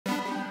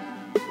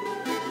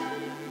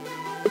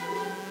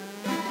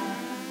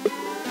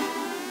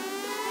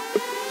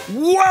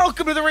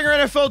Welcome to the Ringer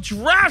NFL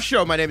Draft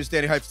Show. My name is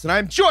Danny Heifetz, and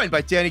I'm joined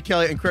by Danny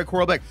Kelly and Craig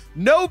Horlbeck.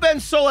 No Ben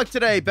Solak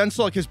today. Ben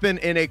Solak has been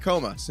in a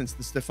coma since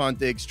the Stefon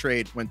Diggs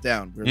trade went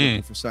down. We were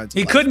looking for signs.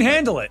 He couldn't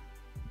handle it.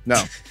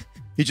 No,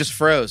 he just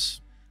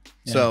froze.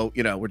 Yeah. So,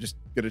 we're just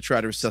going to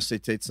try to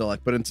resuscitate Solak.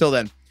 But until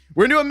then,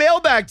 we're going to do a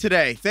mailbag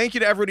today. Thank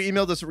you to everyone who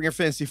emailed us at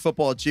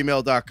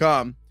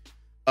ringerfantasyfootball@gmail.com.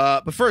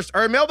 But first,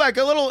 our mailbag,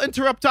 a little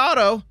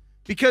interruptado,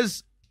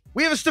 because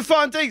we have a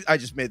Stefon Diggs. I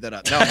just made that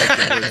up. No,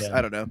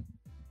 I don't know.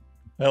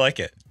 I like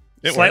it.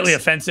 Slightly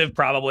offensive,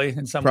 probably,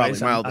 in some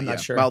ways. Mildly, I'm not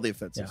sure. Mildly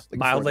offensive. Yeah.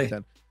 Mildly.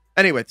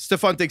 Anyway,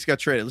 Stefon Diggs got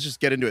traded. Let's just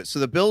get into it. So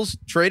the Bills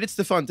traded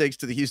Stefon Diggs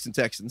to the Houston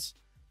Texans.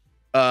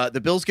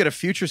 The Bills get a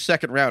future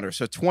second rounder,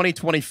 so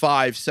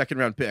 2025 second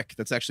round pick.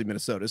 That's actually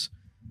Minnesota's.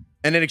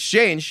 And in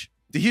exchange,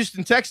 the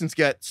Houston Texans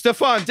get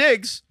Stefon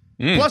Diggs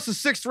plus a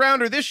sixth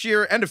rounder this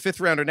year and a fifth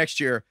rounder next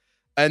year.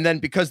 And then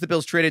because the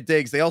Bills traded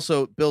Diggs, Bills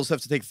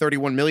have to take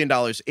 $31 million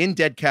in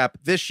dead cap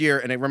this year.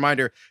 And a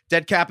reminder,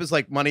 dead cap is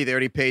like money they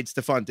already paid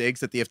Stefon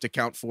Diggs that they have to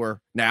account for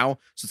now.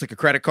 So it's like a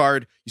credit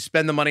card. You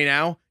spend the money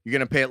now, you're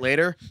going to pay it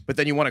later, but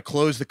then you want to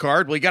close the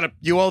card. Well,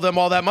 you owe them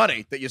all that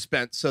money that you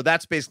spent. So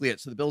that's basically it.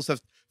 So the Bills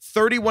have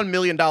 $31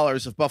 million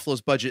of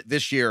Buffalo's budget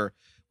this year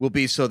will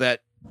be so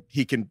that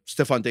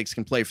Stefon Diggs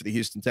can play for the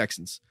Houston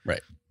Texans.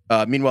 Right.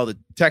 Meanwhile, the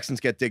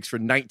Texans get Diggs for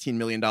 $19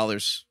 million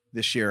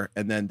this year,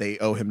 and then they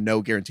owe him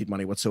no guaranteed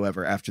money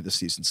whatsoever after the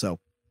season. So,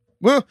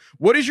 well,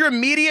 what is your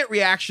immediate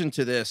reaction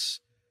to this,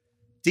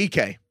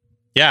 DK?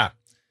 Yeah.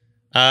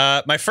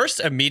 My first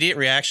immediate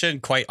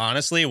reaction, quite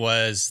honestly,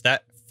 was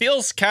that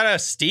feels kind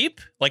of steep.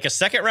 Like a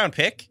second round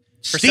pick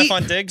for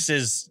Stefon Diggs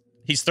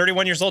he's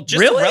 31 years old. Just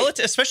really?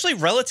 Especially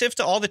relative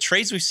to all the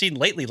trades we've seen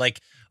lately.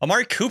 Like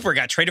Amari Cooper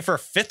got traded for a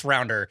fifth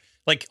rounder.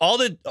 Like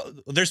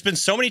there's been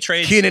so many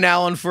trades. Keenan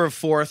Allen for a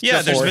fourth.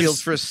 Yeah, there's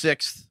Fields for a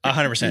sixth.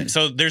 100%.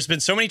 So there's been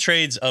so many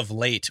trades of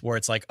late where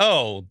it's like,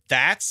 oh,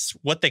 that's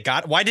what they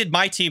got. Why did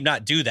my team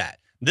not do that?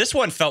 This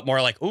one felt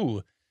more like,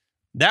 ooh,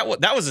 that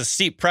was a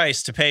steep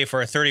price to pay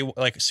for a soon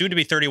to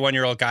be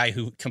 31-year-old guy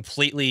who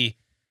completely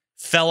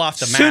fell off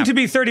the map. Soon to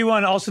be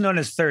 31, also known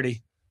as 30.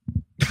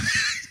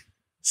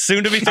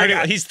 Soon to be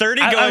 30. He's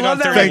 30 going on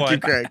 31. Thank you,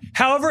 Craig.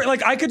 However,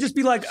 I could just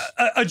be like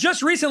a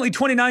just recently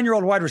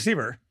 29-year-old wide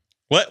receiver.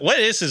 What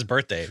is his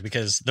birthday?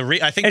 Because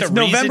I think it's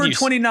November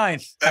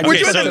 29th. We're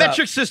doing the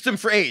metric system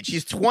for age.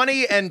 He's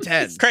 20 and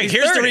 10. Craig,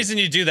 here's the reason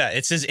you do that.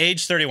 It's his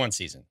age 31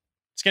 season.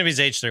 It's going to be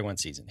his age 31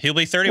 season. He'll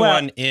be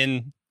 31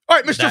 in. All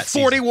right, Mr.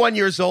 41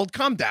 years old,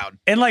 calm down.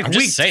 In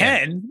week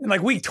 10,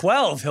 in week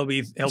 12, he'll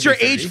be. It's your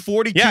age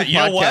 42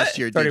 podcast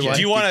here, 31.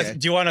 Do you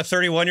want a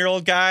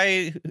 31-year-old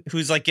guy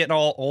who's like getting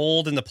all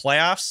old in the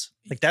playoffs?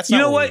 Like that's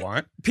not what we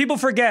want. People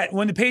forget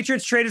when the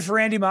Patriots traded for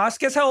Randy Moss.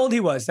 Guess how old he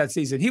was that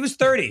season? He was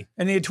 30,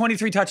 and he had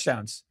 23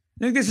 touchdowns.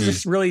 I think this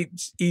is a really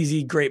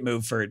easy, great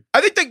move for.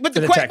 I think, but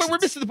we're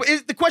missing the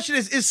point. The question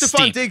is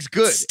Stefon Diggs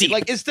good?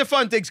 Like, is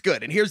Stefon Diggs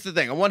good? And here's the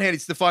thing: on one hand,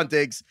 it's Stefon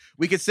Diggs.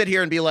 We could sit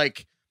here and be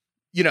like,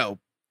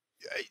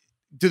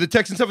 do the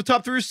Texans have a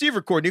top 3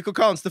 receiver core? Nico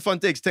Collins, Stefon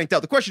Diggs tanked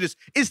out. The question is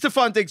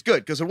Stefon Diggs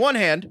good? Because on one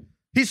hand,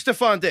 he's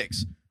Stefon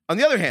Diggs. On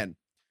the other hand,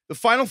 the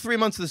final 3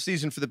 months of the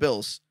season for the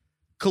Bills,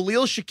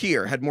 Khalil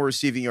Shakir had more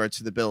receiving yards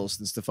for the Bills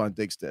than Stefon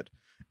Diggs did.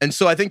 And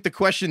so I think the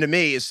question to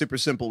me is super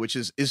simple, which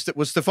was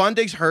Stefon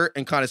Diggs hurt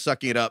and kind of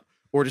sucking it up,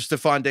 or does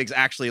Stefon Diggs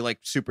actually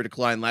super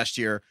decline last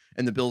year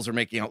and the Bills are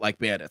making out like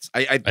bandits?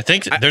 I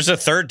think there's a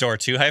third door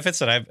too, Heifetz,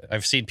 that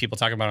I've seen people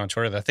talking about on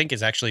Twitter that I think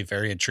is actually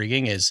very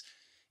intriguing is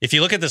if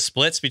you look at the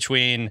splits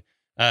between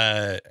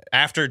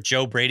after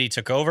Joe Brady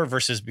took over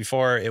versus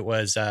before it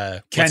was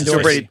Ken Dorsey,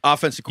 Joe Brady,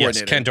 offensive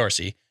coordinator. Yes, Ken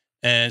Dorsey.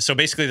 And so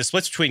basically the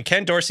splits between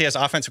Ken Dorsey as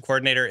offensive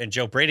coordinator and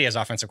Joe Brady as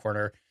offensive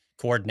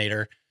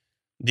coordinator,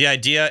 the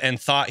idea and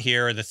thought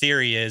here, the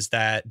theory is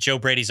that Joe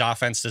Brady's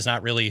offense does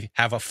not really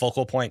have a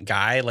focal point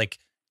guy. Like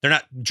they're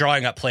not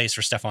drawing up plays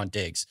for Stefon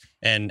Diggs.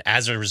 And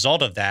as a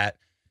result of that,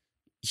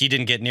 he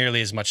didn't get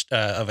nearly as much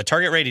of a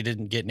target rate. He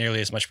didn't get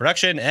nearly as much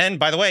production. And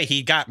by the way,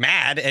 he got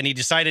mad and he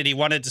decided he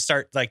wanted to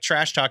start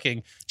trash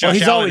talking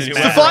Josh Allen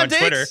on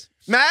Twitter.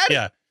 Mad?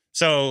 Yeah.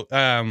 So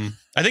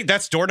I think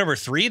that's door number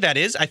 3. That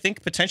is, I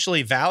think,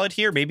 potentially valid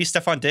here. Maybe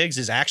Stefon Diggs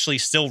is actually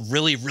still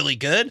really, really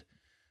good.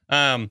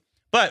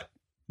 But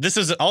this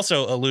is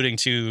also alluding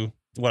to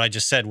what I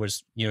just said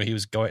was, he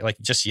was going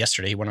just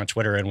yesterday, he went on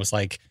Twitter and was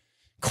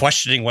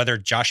questioning whether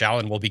Josh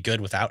Allen will be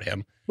good without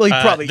him. Well, he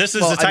probably, this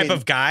is the type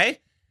of guy.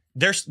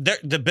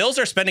 The Bills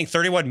are spending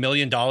 $31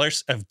 million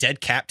of dead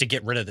cap to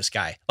get rid of this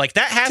guy. Like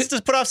that has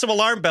to put off some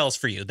alarm bells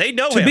for you. They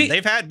know him.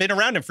 They've been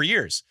around him for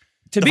years.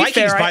 The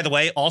Vikings, by the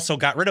way, also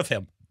got rid of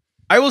him.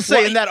 I will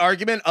say in that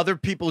argument, other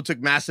people who took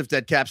massive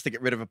dead caps to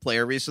get rid of a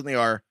player recently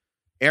are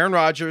Aaron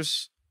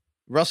Rodgers,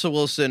 Russell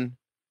Wilson,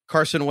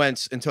 Carson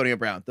Wentz, Antonio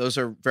Brown. Those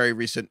are very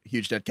recent,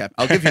 huge dead cap.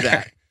 I'll give you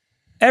that.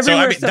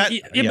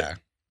 Everywhere.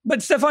 But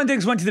Stefon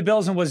Diggs went to the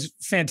Bills and was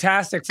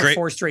fantastic for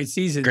 4 straight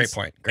seasons. Great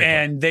point.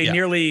 They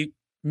nearly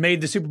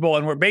made the Super Bowl,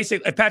 and we're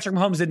basically, if Patrick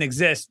Mahomes didn't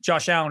exist,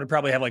 Josh Allen would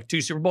probably have 2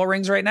 Super Bowl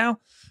rings right now.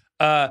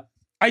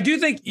 I do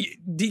think,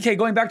 DK,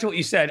 going back to what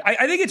you said,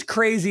 I think it's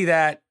crazy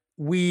that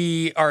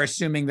we are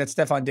assuming that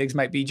Stefon Diggs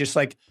might be just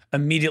like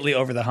immediately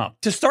over the hump.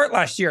 To start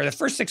last year, the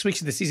first 6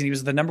 weeks of the season, he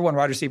was the number 1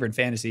 wide receiver in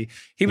fantasy.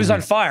 He was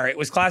on fire. It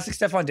was classic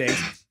Stefon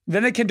Diggs.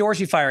 Then the Ken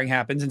Dorsey firing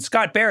happens, and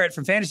Scott Barrett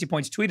from Fantasy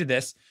Points tweeted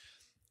this.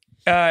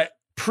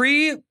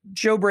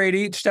 Pre-Joe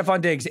Brady,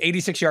 Stefon Diggs,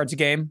 86 yards a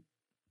game.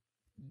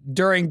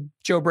 During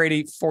Joe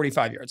Brady,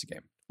 45 yards a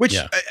game. Which,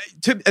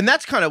 and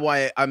that's kind of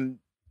why I'm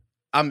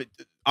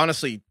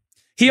honestly.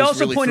 He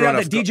also really pointed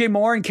out that DJ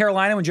Moore in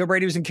Carolina, when Joe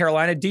Brady was in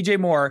Carolina, DJ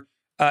Moore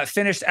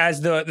finished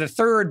as the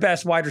third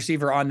best wide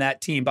receiver on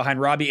that team behind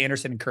Robbie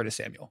Anderson and Curtis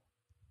Samuel.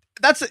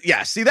 That's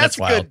good.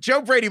 Wild.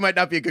 Joe Brady might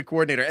not be a good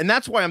coordinator. And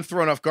that's why I'm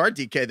thrown off guard,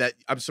 DK, that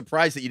I'm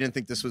surprised that you didn't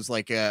think this was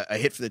like a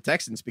hit for the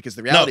Texans, because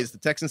the reality is the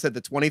Texans had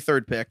the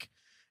 23rd pick,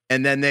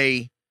 and then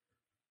they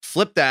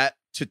flipped that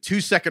to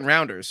 2 second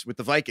rounders with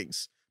the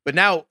Vikings. But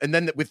now, and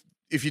then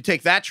if you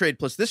take that trade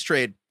plus this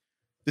trade,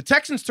 the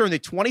Texans turned the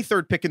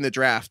 23rd pick in the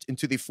draft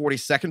into the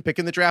 42nd pick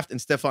in the draft and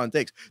Stefon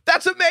Diggs.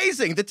 That's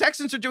amazing. The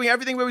Texans are doing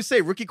everything we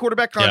say. Rookie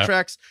quarterback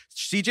contracts.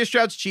 Yeah. CJ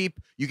Stroud's cheap.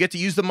 You get to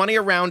use the money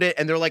around it.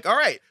 And they're like, all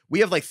right,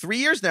 we have like 3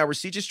 years now where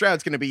CJ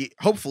Stroud's going to be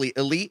hopefully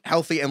elite,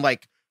 healthy, and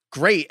like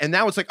great. And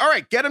now it's like, all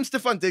right, get him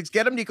Stefon Diggs,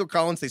 get him Nico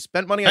Collins. They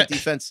spent money on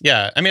defense.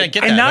 Yeah, I mean, I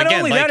get that. And not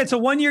only that, it's a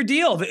 1-year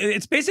deal.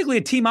 It's basically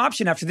a team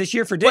option after this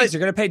year for Diggs. They're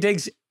going to pay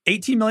Diggs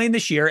 $18 million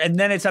this year, and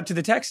then it's up to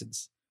the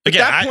Texans. At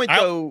that point,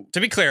 though,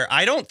 to be clear,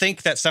 I don't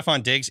think that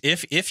Stefon Diggs,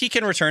 if he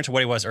can return to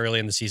what he was early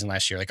in the season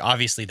last year, like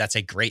obviously that's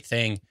a great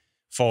thing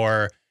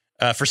for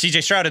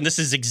CJ Stroud, and this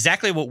is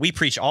exactly what we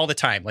preach all the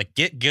time. Like,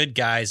 get good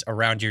guys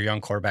around your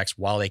young quarterbacks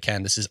while they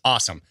can. This is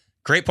awesome.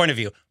 Great point of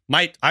view.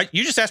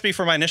 You just asked me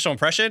for my initial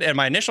impression, and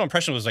my initial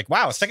impression was like,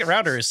 wow, a second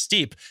rounder is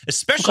steep,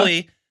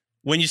 especially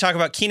when you talk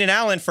about Keenan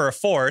Allen for a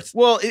fourth.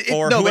 Well,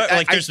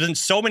 there's been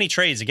so many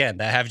trades again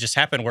that have just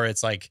happened where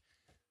it's like,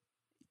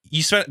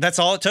 you spent, that's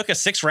all it took, a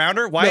 6th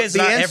rounder? Why is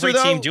not every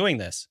team doing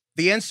this?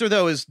 The answer,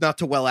 though, is not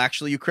to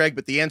actually you, Craig,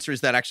 but the answer is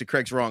that actually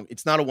Craig's wrong.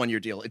 It's not a 1-year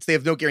deal. They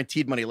have no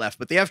guaranteed money left,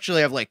 but they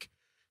actually have like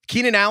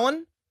Keenan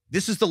Allen.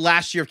 This is the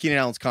last year of Keenan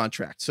Allen's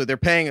contract. So they're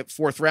paying a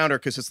 4th rounder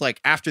because it's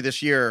like after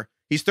this year,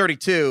 he's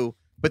 32,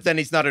 but then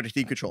he's not under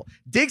team control.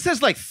 Diggs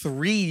has like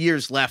 3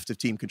 years left of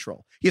team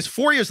control. He has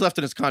 4 years left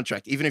in his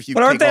contract, even if you.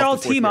 But aren't they all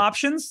team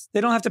options? They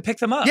don't have to pick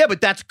them up. Yeah,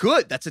 but that's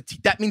good.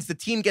 That means the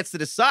team gets to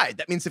decide.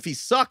 That means if he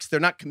sucks, they're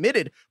not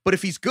committed. But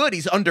if he's good,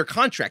 he's under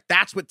contract.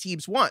 That's what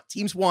teams want.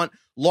 Teams want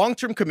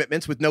long-term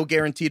commitments with no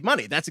guaranteed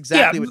money. That's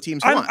exactly what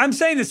teams want. I'm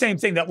saying the same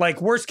thing, that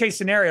like worst case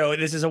scenario,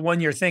 this is a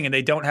 1-year thing and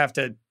they don't have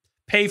to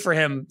pay for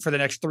him for the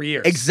next 3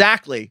 years.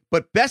 Exactly.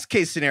 But best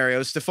case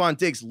scenario, Stefon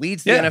Diggs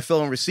leads the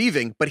NFL in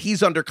receiving, but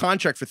he's under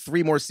contract for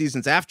 3 more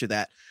seasons after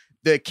that.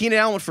 The Keenan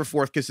Allen for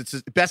 4th, because it's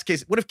his best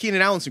case. What if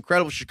Keenan Allen's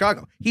incredible for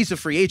Chicago? He's a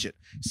free agent.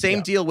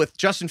 Same deal with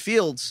Justin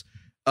Fields.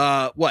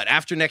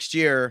 After next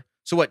year?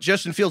 So what?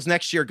 Justin Fields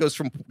next year goes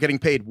from getting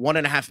paid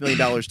 $1.5 million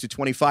to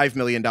 $25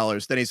 million.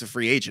 Then he's a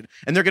free agent,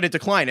 and they're going to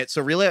decline it.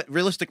 So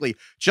realistically,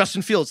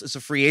 Justin Fields is a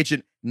free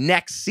agent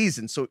next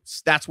season. So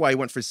that's why he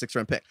went for a 6th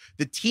round pick.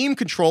 The team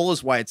control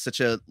is why it's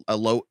such a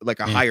low, like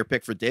a higher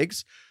pick for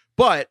Diggs.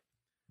 But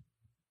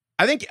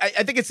I think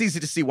it's easy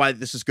to see why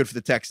this is good for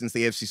the Texans,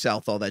 the AFC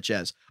South, all that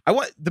jazz. I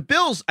want the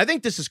Bills. I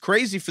think this is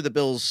crazy for the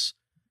Bills.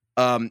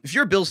 If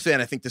you're a Bills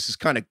fan, I think this is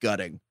kind of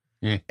gutting,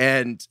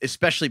 and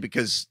especially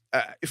because,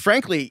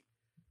 frankly,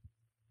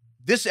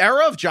 this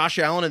era of Josh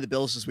Allen and the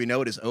Bills as we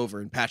know it is over,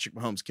 and Patrick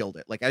Mahomes killed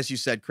it. Like, as you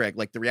said, Craig,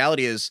 like the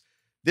reality is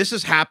this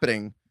is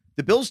happening.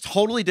 The Bills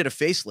totally did a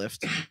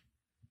facelift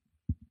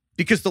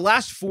because the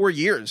last 4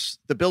 years,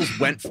 the Bills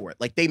went for it.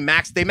 Like they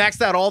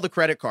maxed out all the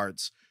credit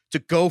cards to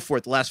go for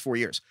it the last 4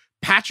 years.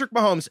 Patrick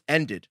Mahomes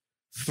ended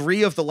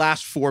 3 of the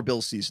last 4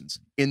 Bills seasons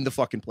in the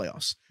fucking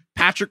playoffs.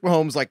 Patrick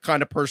Mahomes, like,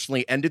 kind of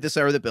personally ended this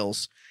era of the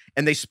Bills,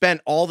 and they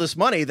spent all this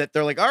money that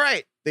they're like, all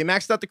right, they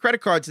maxed out the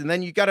credit cards, and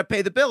then you got to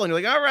pay the bill, and you're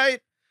like, all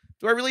right,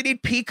 do I really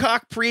need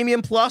Peacock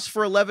Premium Plus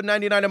for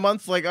 $11.99 a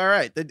month? Like, all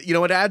right,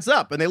 it adds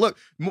up. And they look,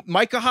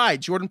 Micah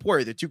Hyde, Jordan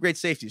Poyer, they're 2 great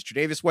safeties.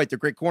 Tre'Davious White, they're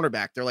great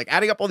cornerback. They're like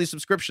adding up all these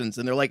subscriptions,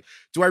 and they're like,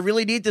 do I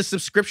really need this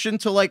subscription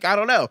to, like, I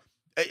don't know.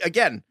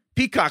 Again,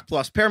 Peacock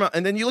Plus, Paramount,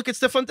 and then you look at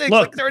Stefon Diggs,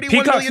 look, like $31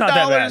 Peacock's million. Not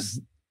that bad.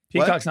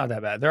 Peacock's not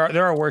that bad.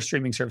 There are worse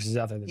streaming services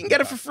out there. You can get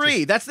it for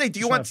free. That's the thing. Do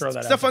you want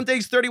Stefon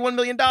Diggs $31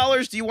 million?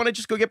 Do you want to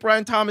just go get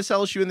Brian Thomas,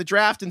 LSU in the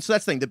draft? And so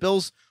that's the thing. The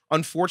Bills,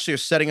 unfortunately, are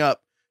setting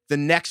up the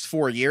next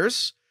 4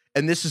 years.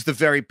 And this is the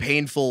very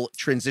painful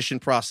transition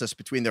process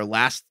between their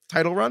last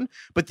title run.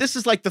 But this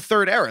is like the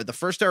 3rd era. The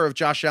first era of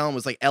Josh Allen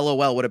was like,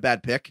 LOL, what a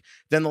bad pick.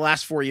 Then the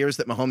last 4 years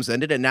that Mahomes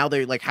ended. And now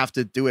they like have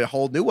to do a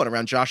whole new one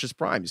around Josh's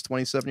prime. He's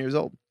 27 years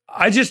old.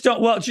 I just don't.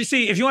 Well, you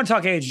see, if you want to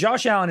talk age,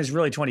 Josh Allen is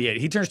really 28.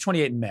 He turns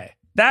 28 in May.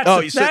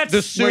 That's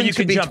the soon where you to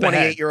can be jump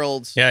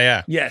 28-year-olds.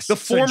 Yeah. Yes. The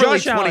formerly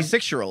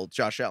 26-year-old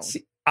Josh Allen.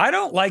 See, I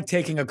don't like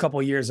taking a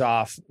couple years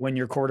off when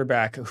your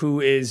quarterback, who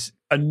is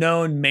a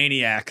known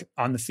maniac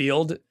on the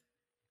field,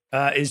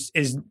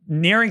 is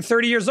nearing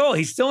 30 years old.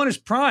 He's still in his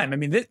prime. I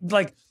mean,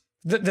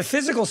 the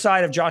physical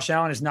side of Josh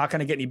Allen is not going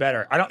to get any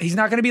better. He's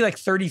not going to be like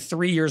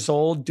 33 years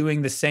old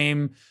doing the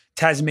same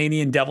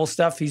Tasmanian devil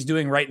stuff he's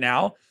doing right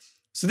now.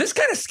 So this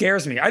kind of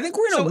scares me. I think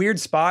we're in a weird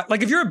spot.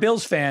 Like if you're a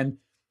Bills fan,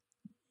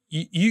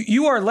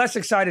 you are less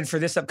excited for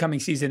this upcoming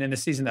season and the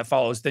season that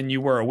follows than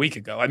you were a week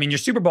ago. I mean, your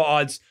Super Bowl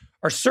odds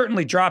are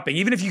certainly dropping.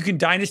 Even if you can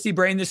dynasty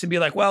brain this and be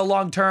like, well,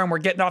 long term, we're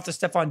getting off the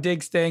Stefon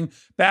Diggs thing,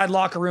 bad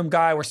locker room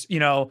guy, we're,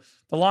 the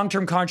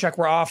long-term contract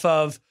we're off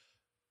of.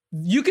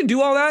 You can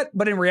do all that,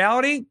 but in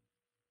reality,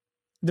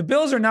 the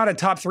Bills are not a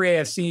top 3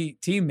 AFC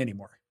team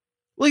anymore.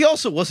 Well, he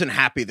also wasn't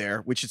happy there,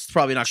 which is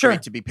probably not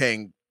great to be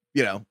paying,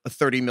 a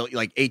 $30 million,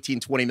 like $18,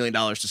 $20 million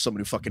to someone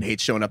who fucking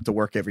hates showing up to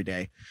work every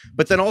day.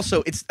 But then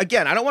also it's,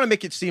 again, I don't want to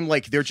make it seem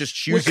like they're just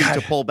choosing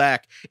to pull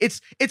back.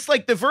 It's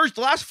like the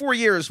last 4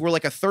 years were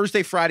like a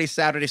Thursday, Friday,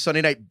 Saturday,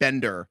 Sunday night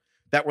bender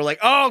that were like,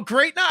 oh,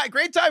 great night,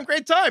 great time.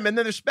 And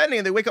then they're spending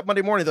and they wake up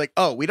Monday morning. They're like,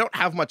 oh, we don't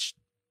have much.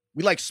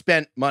 We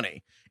spent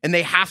money and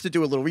they have to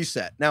do a little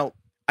reset. Now,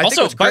 I think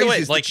what's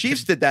crazy is the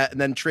Chiefs did that and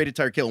then traded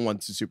Tyreek Hill and won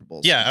 2 Super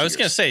Bowls. Yeah, I was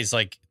going to say, it's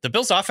like the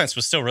Bills' offense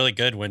was still really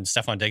good when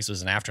Stefon Diggs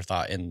was an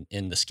afterthought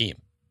in the scheme.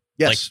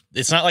 Yes. Like,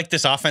 it's not like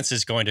this offense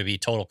is going to be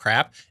total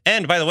crap.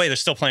 And by the way,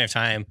 there's still plenty of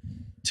time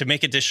to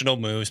make additional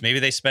moves. Maybe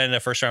they spend a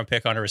first-round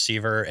pick on a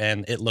receiver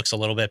and it looks a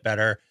little bit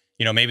better.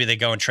 Maybe they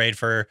go and trade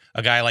for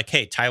a guy like,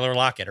 hey, Tyler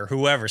Lockett or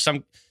whoever,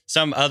 some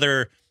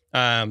other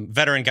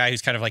veteran guy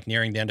who's kind of like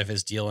nearing the end of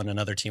his deal and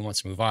another team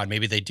wants to move on.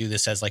 Maybe they do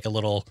this as like a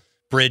little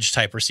bridge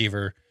type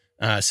receiver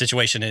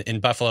situation in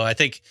Buffalo. I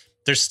think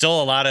there's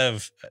still a lot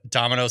of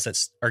dominoes that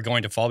are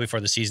going to fall before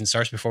the season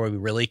starts, before we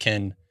really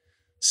can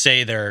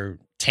say they're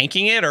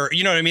tanking it, or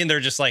you know what I mean.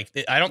 They're just like,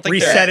 I don't think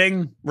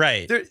resetting.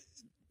 Right.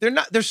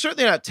 They're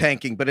certainly not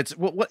tanking, but it's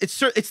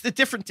the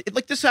different,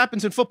 like this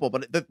happens in football.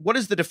 But what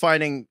is the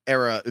defining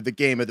era, the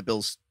game of the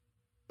Bills,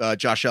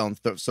 Josh Allen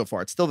so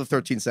far? It's still the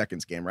 13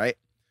 seconds game, right?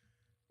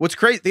 What's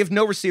crazy? They have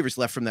no receivers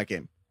left from that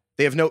game.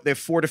 They have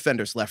 4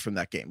 defenders left from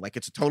that game. Like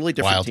it's a totally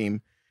different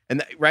team.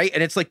 And right,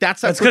 and it's like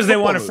that's because they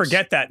want to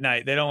forget that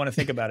night. They don't want to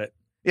think about it.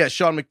 Yeah,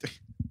 Sean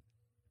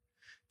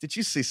Did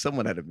you see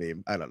someone had a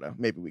meme? I don't know.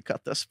 Maybe we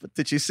cut this, but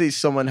did you see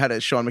someone had a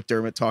Sean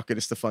McDermott talking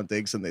to Stefon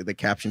Diggs and they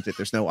captioned it?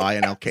 There's no I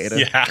in Al Qaeda.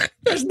 Yeah,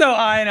 there's no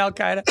I in Al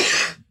Qaeda.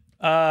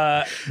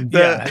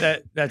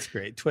 That's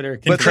great. Twitter,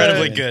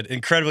 incredibly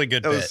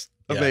good bit. Was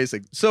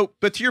amazing. So,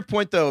 but to your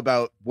point though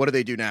about what do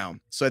they do now?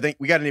 So I think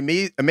we got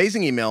an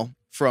amazing email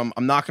from,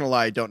 I'm not going to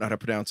lie, I don't know how to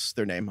pronounce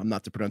their name. I'm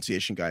not the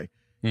pronunciation guy.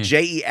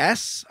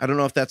 JES. I don't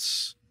know if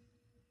that's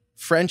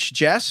French.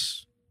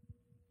 Jess.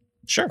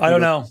 Sure. I don't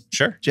know.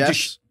 Sure.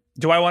 Jess.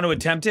 Do I want to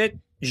attempt it?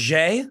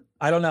 Jay?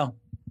 I don't know.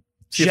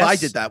 See, if I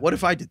did that, what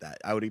if I did that?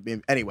 I would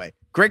be anyway.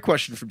 Great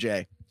question from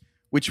Jay,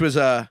 which was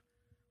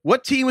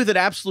what team with an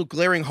absolute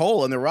glaring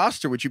hole in their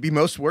roster would you be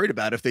most worried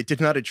about if they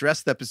did not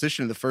address that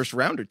position in the first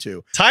round or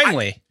two?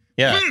 Timely.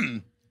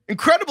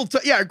 Incredibly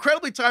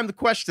timed the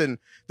question.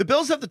 The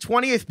Bills have the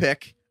 28th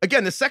pick.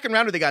 Again, the second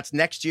rounder they got's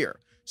next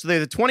year. So they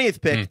have the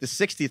 20th pick, the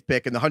 60th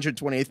pick, and the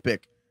 128th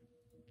pick.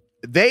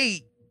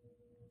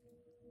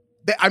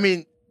 I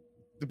mean,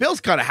 the Bills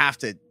kind of have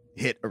to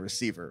hit a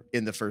receiver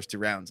in the first 2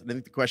 rounds. And I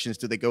think the question is,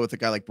 do they go with a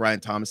guy like Brian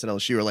Thomas at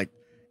LSU, or like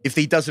if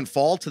he doesn't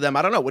fall to them?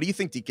 I don't know. What do you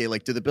think, DK?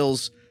 Like, do the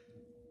Bills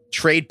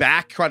trade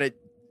back, try to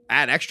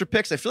add extra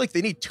picks? I feel like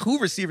they need 2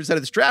 receivers out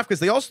of this draft because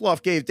they also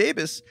lost Gabe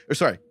Davis. Or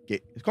sorry,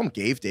 call him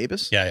Gabe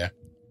Davis? Yeah.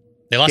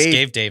 They lost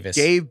Gabe Davis.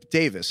 Gabe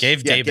Davis.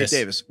 Gabe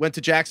Davis. Went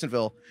to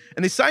Jacksonville.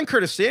 And they signed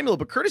Curtis Samuel,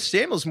 but Curtis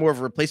Samuel is more of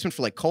a replacement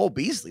for like Cole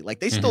Beasley. Like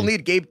they still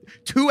need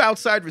 2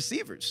 outside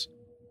receivers.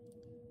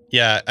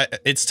 Yeah,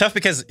 it's tough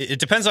because it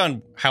depends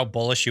on how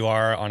bullish you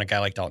are on a guy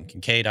like Dalton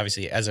Kincaid.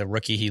 Obviously, as a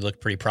rookie, he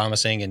looked pretty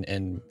promising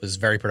and was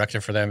very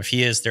productive for them. If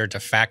he is their de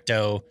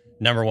facto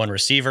number 1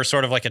 receiver,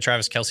 sort of like a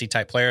Travis Kelce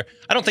type player,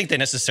 I don't think they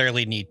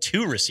necessarily need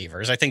 2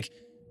 receivers. I think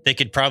they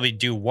could probably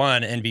do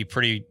 1 and be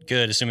pretty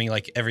good, assuming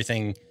like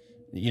everything,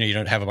 you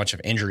don't have a bunch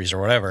of injuries or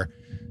whatever.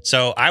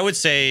 So I would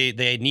say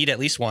they need at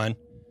least 1.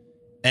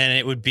 And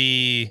it would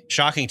be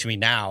shocking to me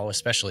now,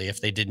 especially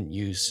if they didn't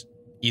use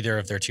either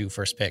of their 2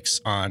 first picks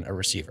on a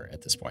receiver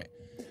at this point.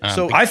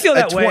 So I feel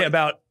that way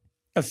about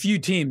a few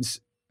teams.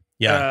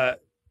 Yeah.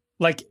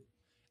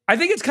 I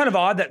think it's kind of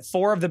odd that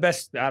 4 of the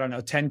best, 10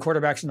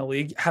 quarterbacks in the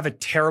league have a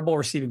terrible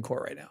receiving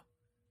core right now.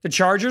 The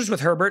Chargers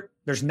with Herbert,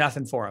 there's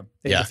nothing for them.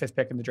 They have the 5th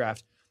pick in the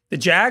draft. The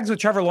Jags with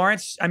Trevor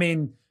Lawrence, I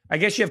mean, I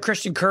guess you have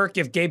Christian Kirk,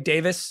 you have Gabe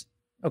Davis.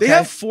 Okay. They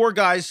have 4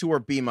 guys who are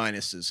B-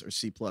 or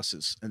C+,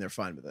 and they're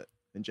fine with it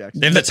in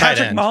Jacksonville. They have the tight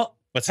end.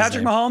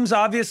 Patrick Mahomes,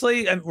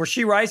 obviously, and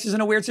Rashee Rice is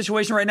in a weird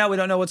situation right now. We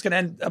don't know what's going to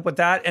end up with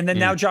that. And then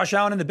now Josh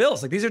Allen and the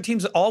Bills. Like these are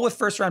teams all with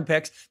first-round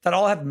picks that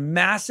all have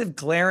massive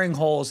glaring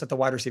holes at the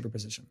wide receiver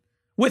position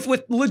with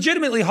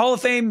legitimately Hall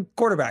of Fame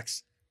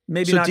quarterbacks.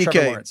 Maybe not DK,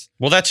 Trevor Lawrence.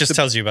 Well, that just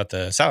tells you about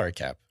the salary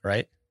cap,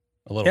 right?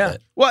 A little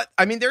bit. Well,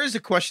 I mean, there is a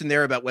question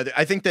there about whether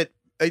I think that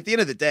at the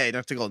end of the day,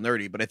 not to go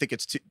nerdy, but I think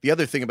it's the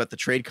other thing about the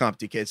trade comp,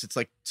 DK, it's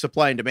like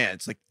supply and demand.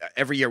 It's like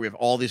every year we have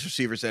all these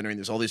receivers entering.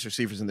 There's all these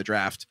receivers in the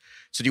draft.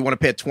 So do you want to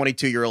pay a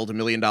 22-year-old $1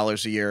 million a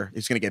year?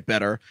 He's going to get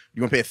better.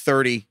 You want to pay a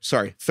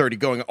 30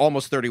 going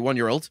almost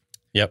 31-year-old?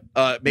 Yep.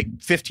 Make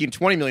 15,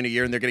 20 million a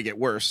year, and they're going to get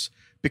worse.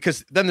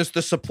 because then there's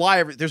the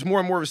supply. There's more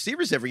and more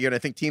receivers every year, and I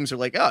think teams are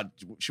like, oh,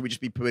 should we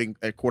just be putting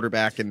a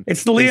quarterback? And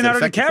it's the Leonardo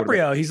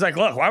DiCaprio. He's like,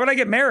 look, why would I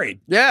get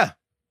married? Yeah,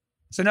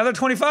 it's another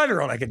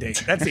 25-year-old I could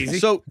date. That's easy.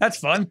 So that's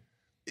fun.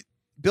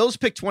 Bills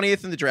pick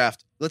 20th in the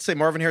draft. Let's say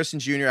Marvin Harrison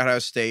Jr. at Ohio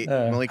State.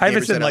 Malik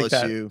Heifetz Neighbors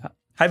at didn't LSU. like that.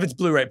 Heifetz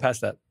blew right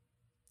past that.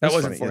 That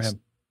wasn't funny, for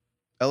him.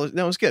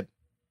 No, it was good.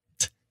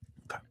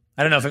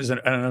 I don't know if it was. I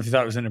don't know if you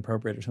thought it was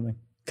inappropriate or something.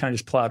 Kind of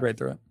just plowed right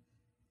through it.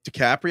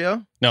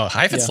 DiCaprio? No,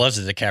 Heifetz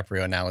loves the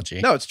DiCaprio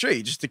analogy. No, it's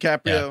true. Just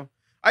DiCaprio.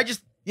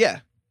 Yeah.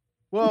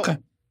 Well, okay.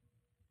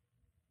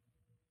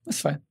 That's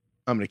fine.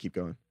 I'm going to keep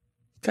going.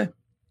 Okay.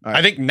 Right.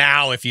 I think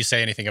now if you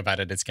say anything about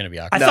it, it's going to be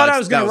awkward. I thought I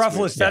was going to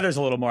ruffle his weird. feathers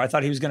a little more. I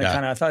thought he was going to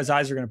I thought his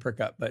eyes were going to perk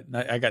up, but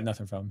I got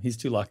nothing from him. He's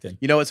too locked in.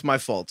 You know, it's my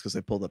fault because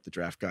I pulled up the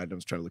draft guide and I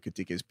was trying to look at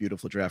DK's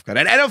beautiful draft guide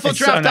at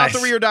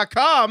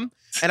NFLDraft.therear.com,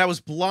 and I was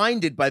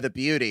blinded by the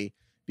beauty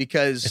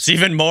because it's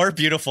even more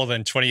beautiful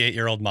than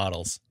 28-year-old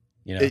models.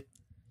 You know,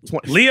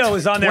 Leo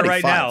is on there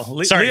right now.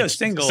 Sorry, Leo's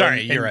single.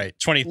 Sorry, you're right.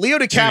 Leo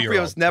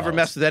DiCaprio's never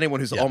messed with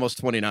anyone who's almost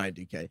 29.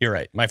 DK, you're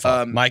right. My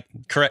fault.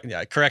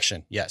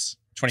 Correction. Yes.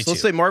 22. So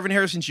let's say Marvin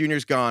Harrison Jr.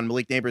 is gone.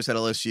 Malik Neighbors at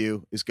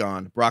LSU is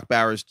gone. Brock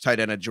Bowers, tight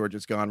end at Georgia,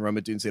 is gone. Rome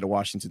Odunze at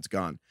Washington's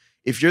gone.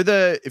 If you're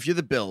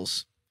the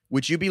Bills,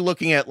 would you be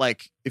looking at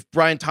like if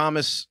Brian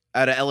Thomas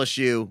at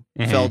LSU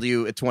fell to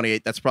you at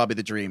 28? That's probably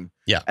the dream.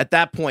 Yeah. At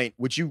that point,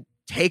 would you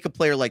take a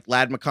player like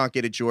Ladd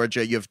McConkey at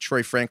Georgia? You have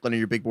Troy Franklin on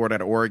your big board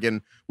at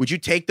Oregon. Would you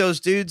take those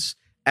dudes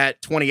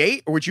at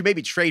 28, or would you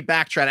maybe trade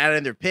back, try to add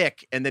in their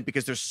pick, and then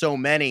because there's so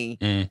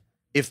many,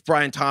 if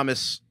Brian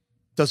Thomas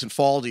doesn't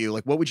fall to you,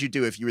 like what would you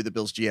do if you were the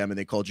Bills GM and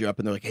they called you up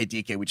and they're like, hey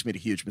DK, we just made a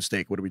huge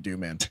mistake, what do we do,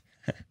 man?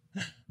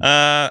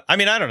 I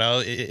mean, I don't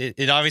know,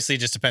 it obviously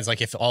just depends. Like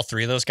if all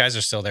three of those guys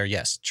are still there,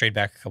 yes, trade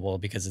back a couple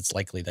because it's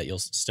likely that you'll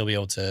still be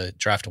able to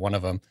draft one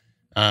of them,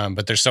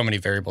 but there's so many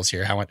variables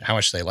here. How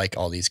much do they like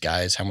all these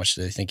guys? How much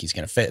do they think he's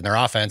going to fit in their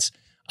offense?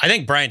 I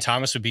think Brian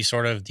Thomas would be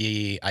sort of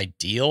the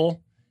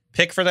ideal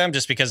pick for them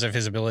just because of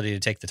his ability to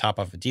take the top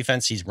off of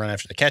defense. He's run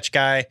after the catch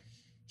guy.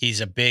 He's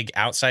a big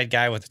outside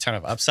guy with a ton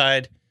of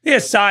upside. He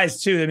has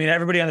size too. I mean,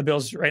 everybody on the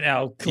Bills right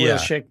now, Khalil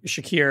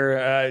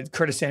Shakir,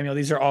 Curtis Samuel,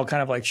 these are all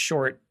kind of like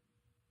short,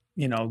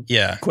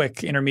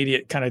 quick,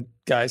 intermediate kind of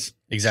guys.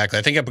 Exactly.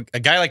 I think a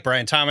guy like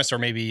Brian Thomas or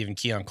maybe even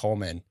Keon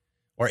Coleman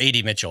or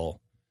A.D. Mitchell,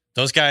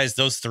 those guys,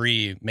 those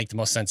three make the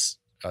most sense,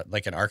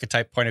 like an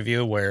archetype point of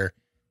view where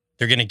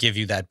they're going to give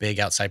you that big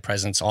outside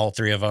presence. All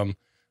three of them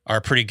are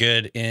pretty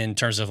good in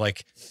terms of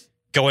like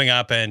going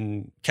up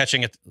and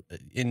catching it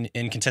in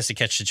contested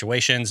catch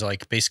situations,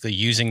 like basically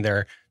using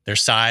their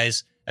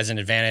size as an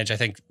advantage. I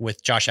think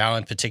with Josh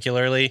Allen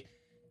particularly,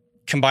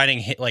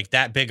 combining like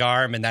that big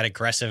arm and that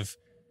aggressive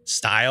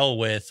style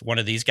with one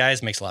of these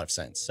guys makes a lot of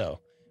sense. So,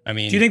 I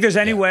mean, do you think there's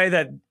any way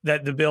that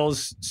the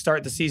Bills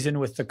start the season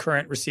with the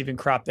current receiving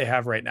crop they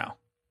have right now?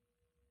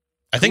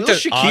 I think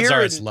the odds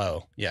are as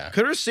low. Yeah.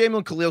 Curtis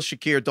Samuel, Khalil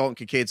Shakir, Dalton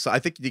Kincaid. So I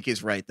think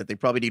DK's right that they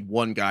probably need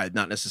one guy,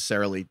 not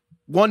necessarily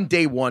one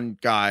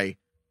guy.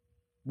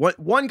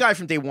 One guy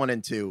from day 1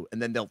 and 2, and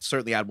then they'll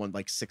certainly add one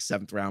like 6th,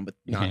 7th round, but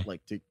not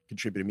like to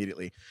contribute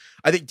immediately.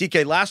 I think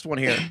DK, last one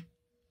here.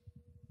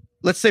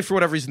 Let's say for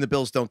whatever reason the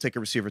Bills don't take a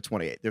receiver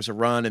 28. There's a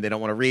run and they don't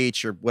want to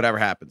reach or whatever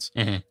happens,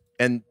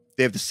 and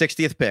they have the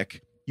 60th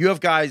pick. You have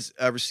guys,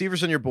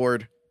 receivers on your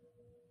board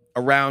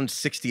around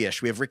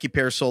 60-ish. We have Ricky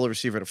Parasol,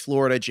 receiver out of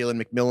Florida,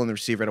 Jalen McMillan, the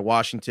receiver out of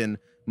Washington,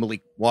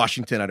 Malik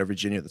Washington out of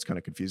Virginia. That's kind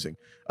of confusing.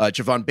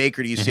 Javon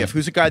Baker to UCF.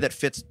 Who's a guy that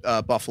fits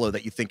Buffalo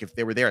that you think if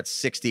they were there at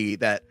 60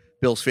 that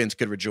Bills fans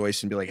could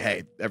rejoice and be like,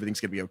 hey, everything's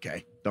going to be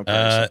okay. Don't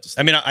I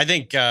mean, I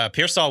think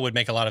Pearsall would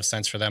make a lot of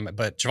sense for them,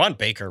 but Javon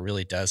Baker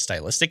really does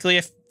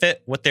stylistically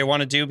fit what they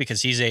want to do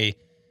because he's a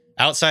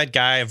outside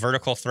guy, a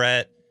vertical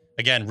threat.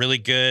 Again, really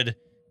good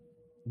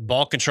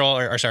ball control,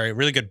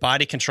 really good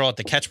body control at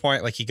the catch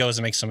point. Like he goes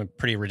and makes some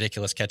pretty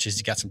ridiculous catches.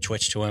 He's got some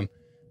twitch to him.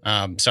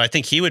 So I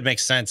think he would make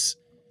sense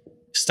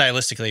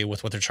stylistically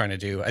with what they're trying to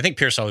do. I think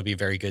Pearsall would be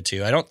very good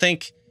too. I don't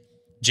think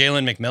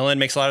Jalen McMillan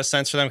makes a lot of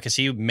sense for them because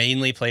he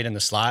mainly played in the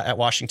slot at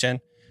Washington.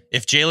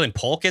 If Jalen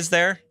Polk is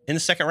there in the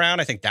 2nd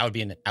round, I think that would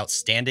be an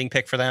outstanding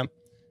pick for them.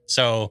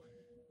 So,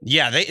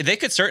 yeah, they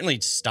could certainly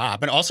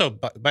stop. And also,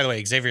 by the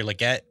way, Xavier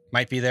Legette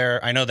might be there.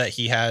 I know that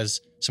he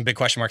has some big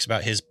question marks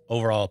about his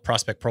overall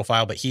prospect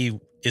profile, but he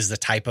is the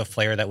type of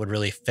player that would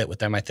really fit with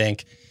them, I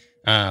think.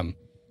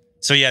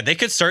 So, yeah, they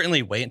could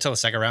certainly wait until the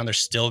 2nd round. There's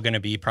still going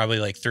to be probably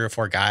like 3 or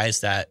 4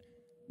 guys that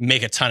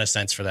make a ton of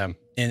sense for them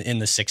in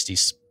the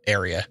 60s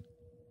area.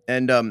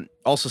 And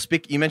also,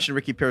 you mentioned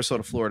Ricky Parasol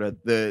of Florida.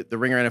 The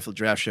Ringer NFL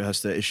Draft Show has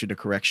to issue a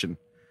correction.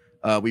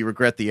 We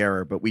regret the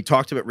error, but we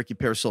talked about Ricky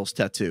Parasol's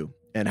tattoo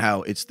and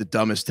how it's the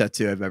dumbest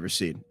tattoo I've ever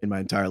seen in my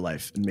entire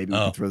life. And maybe we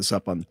can throw this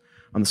up on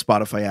the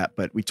Spotify app.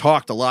 But we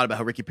talked a lot about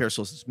how Ricky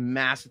Parasol's this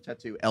massive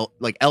tattoo,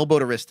 like elbow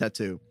to wrist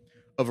tattoo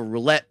of a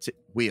roulette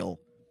wheel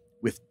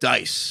with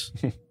dice.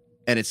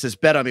 And it says,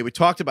 bet on me. We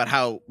talked about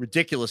how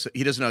ridiculous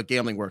he doesn't know how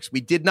gambling works.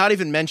 We did not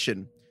even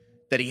mention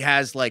that he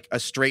has like a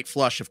straight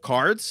flush of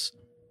cards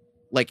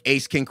like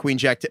ace, king, queen,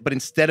 jack, but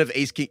instead of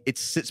ace, king, it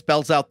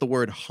spells out the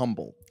word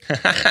humble.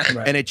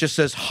 Right. And it just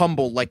says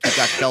humble like you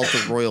got dealt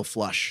a royal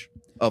flush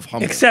of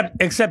humble.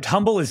 Except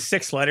humble is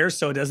 6 letters,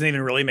 so it doesn't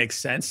even really make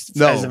sense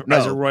as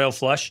a royal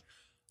flush.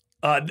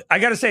 I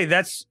got to say,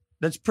 that's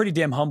pretty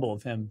damn humble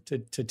of him to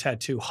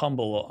tattoo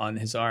humble on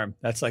his arm.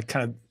 That's like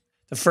kind of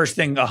the first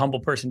thing a humble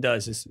person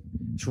does is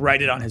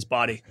write it on his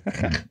body.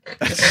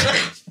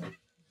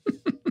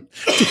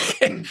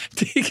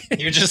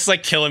 You're just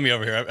like killing me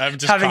over here. I'm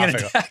just having coughing.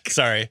 an attack.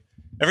 Sorry.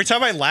 Every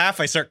time I laugh,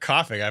 I start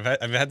coughing. I've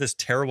had this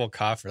terrible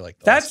cough for like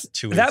the last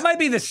 2 weeks. That might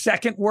be the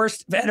second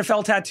worst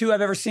NFL tattoo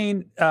I've ever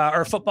seen,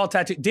 or football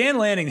tattoo. Dan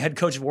Lanning, head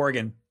coach of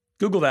Oregon.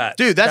 Google that.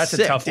 Dude, that's a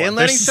sick. tough Dan one.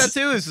 Lanning's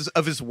tattoo is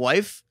of his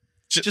wife.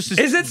 Just his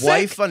Is it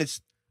wife sick? on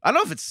his. I don't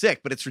know if it's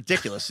sick, but it's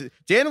ridiculous.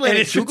 Dan And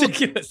Lanning. it's Google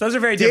ridiculous. Those are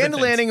very Dan different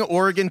things. Lanning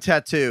Oregon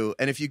tattoo,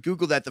 and if you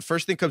Google that, the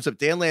first thing comes up.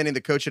 Dan Lanning,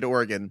 the coach at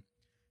Oregon,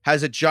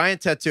 has a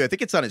giant tattoo. I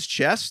think it's on his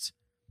chest,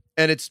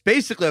 and it's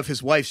basically of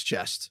his wife's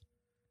chest,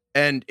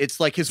 and it's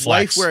like his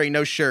Flex. wife wearing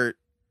no shirt.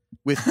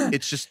 With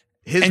it's just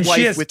his And wife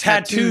she has with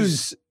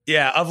tattoos.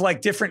 Yeah, of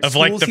like different of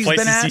like schools the he's been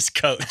places at. he's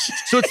coached.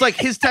 So it's like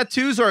his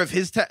tattoos are of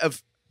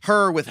of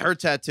her with her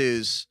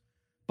tattoos,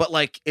 but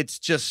like it's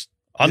just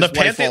On the his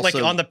wife pantheon, like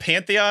also- on the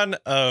pantheon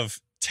of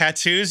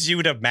tattoos, you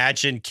would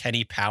imagine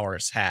Kenny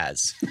Powers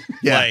has.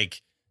 Yeah.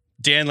 Like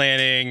Dan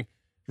Lanning,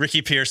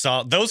 Ricky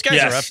Pearsall. Those guys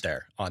Yes. are up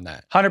there on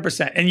that.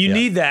 100%. And you Yeah.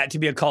 need that to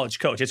be a college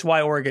coach. It's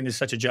why Oregon is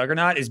such a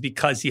juggernaut, is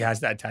because he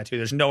has that tattoo.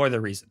 There's no other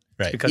reason. It's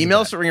Right. because of Email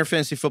that. us at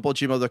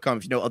ringerfantasyfootball@gmail.com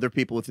if you know other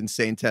people with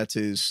insane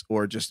tattoos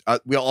or just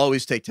we'll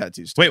always take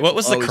tattoos. Wait, what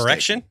was the Always take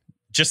correction?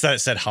 Just that it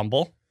said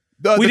humble?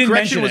 The We didn't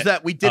correction mention was it.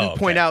 that we didn't Oh, okay.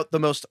 point out the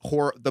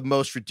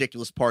most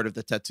ridiculous part of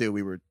the tattoo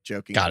we were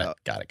joking Got about.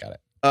 it.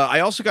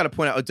 I also got to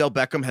point out Odell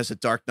Beckham has a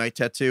Dark Knight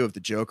tattoo of the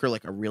Joker,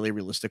 like a really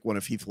realistic one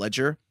of Heath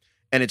Ledger,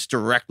 and it's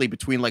directly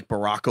between like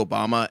Barack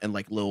Obama and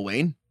like Lil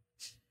Wayne,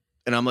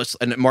 and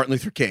and Martin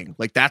Luther King.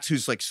 Like that's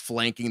who's like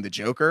flanking the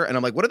Joker, and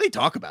I'm like, what do they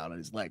talk about on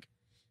his leg?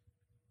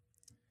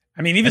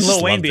 I mean, even I just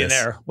Lil Wayne love being this.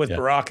 there with Yeah.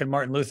 Barack and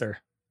Martin Luther.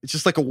 It's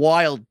just like a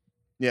wild,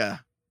 yeah.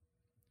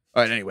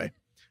 All right, anyway,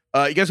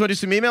 you guys want to do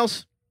some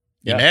emails?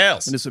 Yeah.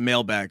 Emails. And it's a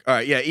mailbag. All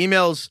right, yeah,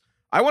 emails.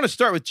 I want to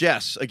start with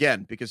Jess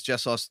again because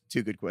Jess asked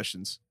 2 good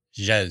questions.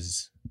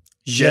 Jez.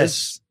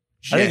 Yes.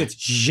 I think Yeah.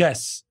 it's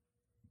yes.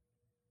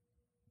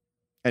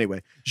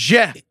 Anyway,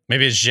 Je.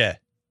 Maybe it's Je.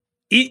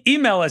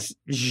 Email us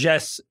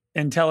yes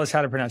and tell us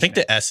how to I pronounce think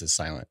it. the S is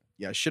silent.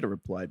 Yeah, I should have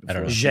replied before. I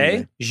don't know.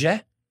 Je?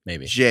 Je?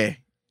 Maybe. Je.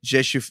 Je.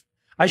 Chouf-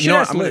 I should You know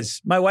what, ask I'm gonna-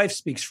 Liz. My wife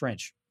speaks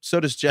French. So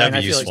does Jeff. That'd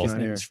And be I feel useful. like his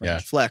name Here. is French.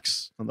 Yeah.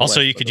 Flex. on the Also,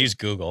 left you could photo. use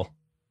Google.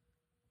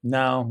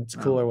 No, it's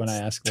No, cooler when I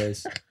ask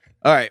Liz.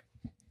 All right.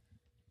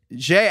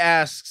 Jay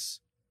asks,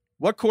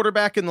 what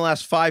quarterback in the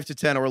last 5 to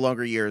 10 or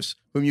longer years,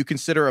 whom you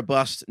consider a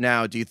bust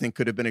now, do you think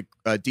could have been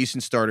a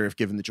decent starter if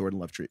given the Jordan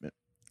Love treatment?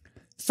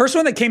 First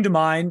one that came to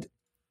mind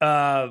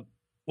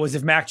was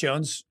if Mac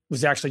Jones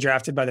was actually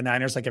drafted by the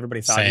Niners, like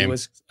everybody thought he Same.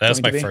 was. That was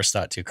going my to be. first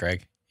thought too,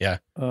 Craig. Yeah.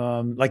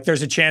 Like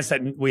there's a chance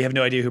that we have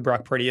no idea who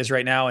Brock Purdy is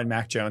right now, and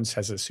Mac Jones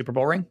has a Super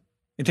Bowl ring.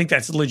 I think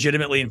that's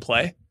legitimately in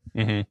play.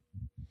 Mm-hmm.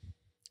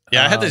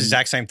 Yeah, I had the Um,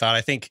 exact same thought.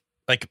 I think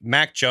like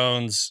Mac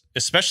Jones,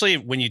 especially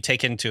when you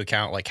take into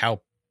account like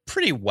how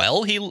pretty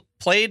well he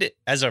played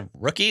as a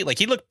rookie, like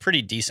he looked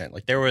pretty decent.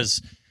 Like there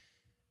was,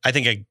 I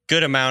think, a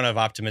good amount of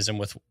optimism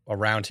with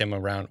around him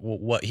around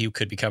what he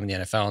could become in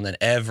the NFL, and then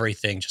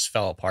everything just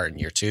fell apart in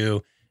year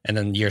 2, and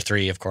then year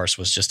 3, of course,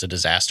 was just a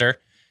disaster.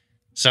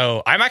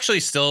 So I'm actually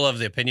still of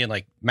the opinion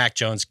like Mac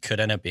Jones could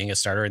end up being a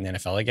starter in the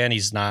NFL again.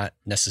 He's not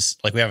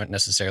like we haven't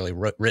necessarily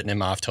written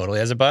him off totally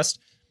as a bust.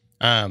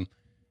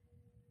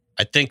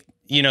 I think,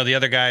 the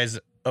other guys,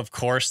 of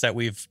course, that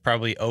we've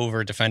probably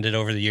over defended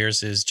over the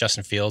years is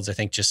Justin Fields. I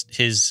think just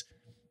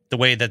the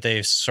way that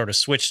they've sort of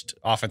switched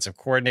offensive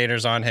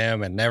coordinators on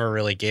him and never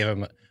really gave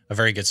him a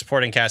very good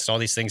supporting cast, all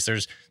these things.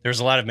 There's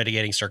a lot of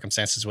mitigating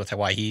circumstances with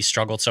why he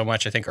struggled so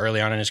much, I think,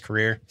 early on in his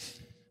career.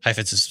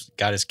 Heifetz has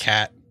got his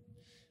cat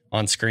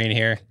on screen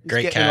here.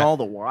 Great He's getting cat. all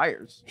the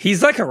wires.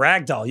 He's like a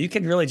rag doll. You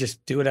can really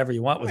just do whatever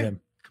you want with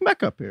him. Come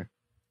back up here.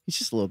 He's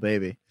just a little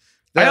baby.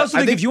 I also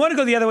think if you want to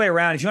go the other way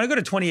around, if you want to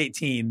go to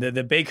 2018,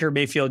 the Baker,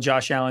 Mayfield,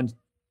 Josh Allen,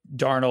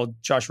 Darnold,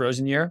 Josh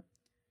Rosen year,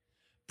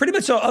 pretty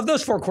much so of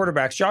those 4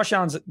 quarterbacks, Josh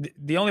Allen's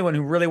the only one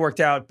who really worked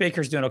out.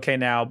 Baker's doing okay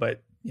now,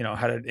 but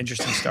had an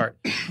interesting start.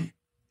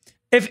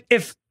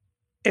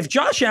 If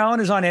Josh Allen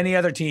is on any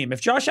other team, if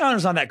Josh Allen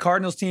is on that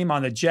Cardinals team,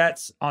 on the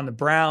Jets, on the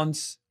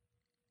Browns,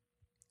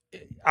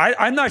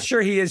 I'm not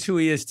sure he is who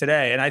he is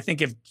today. And I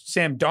think if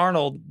Sam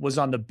Darnold was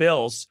on the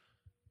Bills,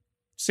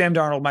 Sam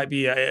Darnold might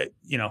be,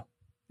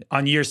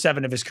 on year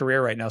 7 of his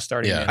career right now,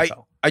 starting in the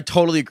NFL. I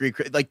totally agree.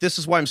 Like, this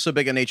is why I'm so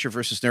big on nature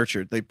versus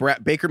nurture. Like,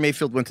 Baker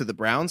Mayfield went to the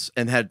Browns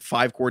and had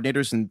 5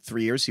 coordinators in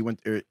 3 years. He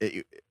went to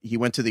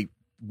the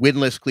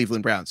winless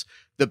Cleveland Browns.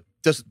 The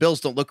Bills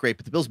don't look great,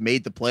 but the Bills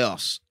made the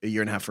playoffs a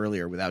year and a half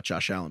earlier without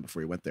Josh Allen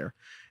before he went there.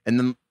 And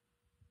then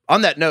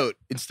on that note,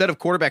 instead of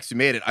quarterbacks who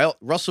made it,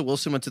 Russell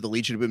Wilson went to the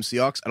Legion of Boom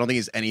Seahawks. I don't think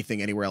he's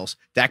anything anywhere else.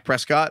 Dak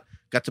Prescott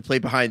got to play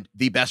behind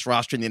the best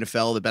roster in the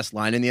NFL, the best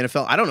line in the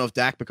NFL. I don't know if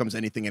Dak becomes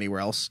anything anywhere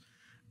else.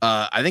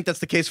 I think that's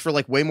the case for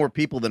like way more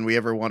people than we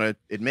ever want to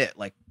admit.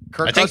 Like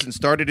Kirk Cousins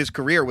started his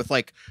career with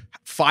like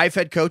 5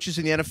 head coaches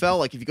in the NFL.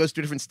 Like if he goes to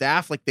a different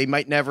staff, like they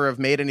might never have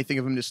made anything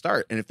of him to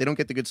start. And if they don't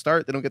get the good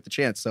start, they don't get the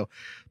chance. So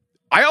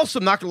I also,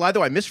 am not gonna lie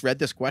though, I misread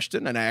this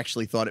question and I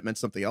actually thought it meant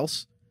something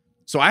else.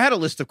 So I had a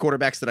list of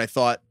quarterbacks that I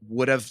thought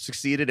would have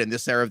succeeded in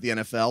this era of the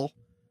NFL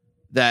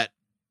that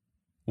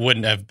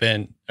wouldn't have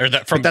been, or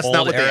that from that's old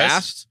not what eras? they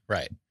asked.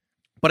 Right.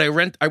 But I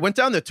went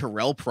down the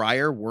Terrell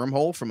Pryor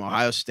wormhole from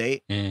Ohio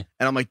State, and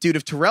I'm like, dude,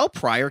 if Terrell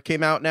Pryor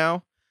came out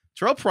now,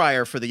 Terrell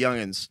Pryor for the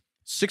youngins,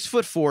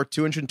 6'4",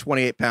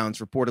 228 pounds,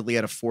 reportedly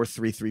had a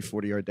 4.33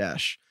 40-yard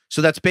dash.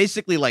 So that's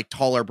basically like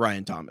taller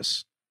Brian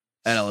Thomas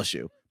at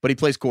LSU, but he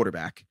plays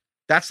quarterback.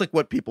 That's like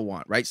what people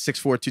want, right?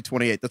 6'4",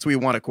 228. That's what you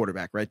want a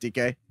quarterback, right,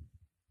 DK?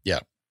 Yeah.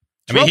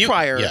 Terrell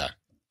Pryor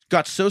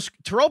got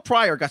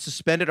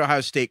suspended at Ohio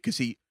State because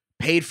he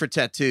paid for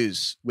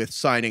tattoos with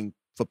signing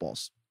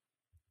footballs.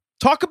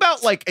 Talk about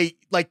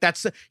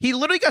he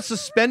literally got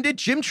suspended.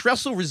 Jim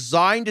Tressel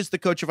resigned as the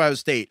coach of Ohio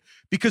State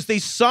because they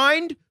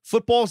signed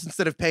footballs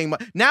instead of paying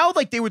money. Now,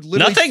 like they would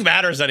literally nothing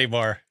matters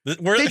anymore.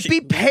 They'd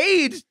be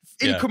paid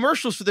in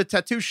commercials for the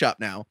tattoo shop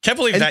now. Can't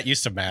believe that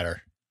used to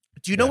matter.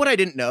 Do you know what I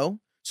didn't know?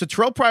 So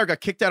Terrell Pryor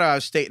got kicked out of Ohio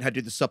State and had to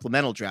do the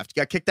supplemental draft.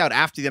 He got kicked out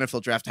after the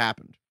NFL draft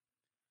happened.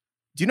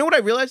 Do you know what I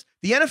realized?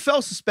 The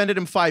NFL suspended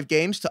him 5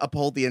 games to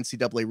uphold the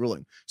NCAA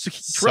ruling. So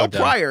Terrell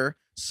Pryor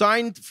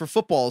signed for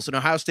footballs in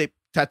Ohio State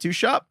tattoo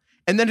shop,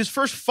 and then his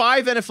first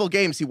 5 NFL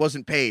games he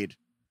wasn't paid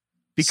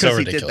because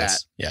he did that.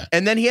 Yeah,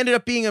 and then he ended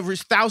up being a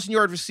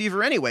 1,000-yard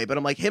receiver anyway. But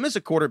I'm like, him as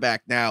a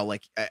quarterback now,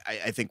 like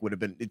I think would have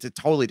been. It's a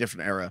totally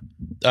different era.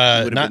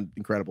 It would have been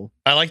incredible.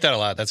 I like that a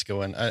lot. That's a good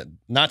one.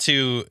 Not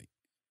to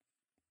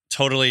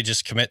totally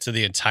just commit to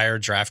the entire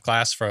draft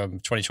class from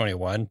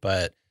 2021,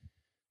 but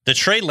the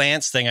Trey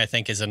Lance thing I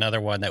think is another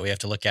one that we have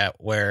to look at.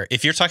 Where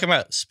if you're talking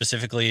about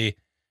specifically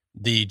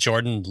the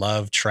Jordan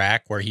Love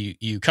track where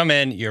you come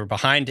in, you're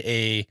behind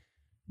a,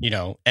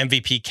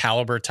 MVP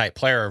caliber type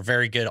player, a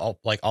very good, all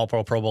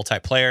pro Pro Bowl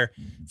type player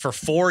for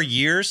 4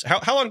 years.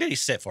 How long did he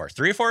sit for?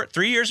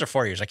 3 years or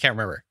 4 years? I can't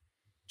remember.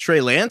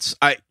 Trey Lance?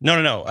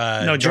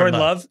 No, Jordan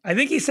Love. I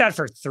think he sat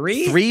for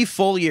 3. 3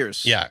 full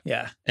years.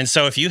 Yeah. And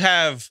so if you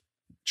have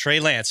Trey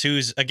Lance,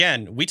 who's,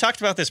 again, we talked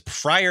about this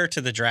prior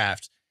to the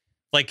draft,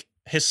 like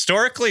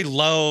historically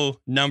low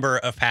number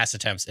of pass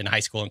attempts in high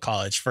school and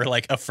college for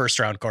like a first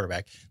round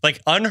quarterback,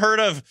 like unheard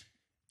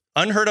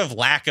of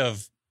lack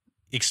of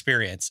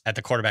experience at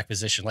the quarterback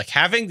position, like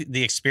having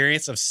the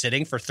experience of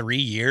sitting for 3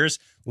 years,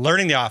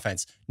 learning the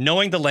offense,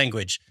 knowing the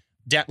language,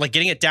 like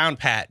getting it down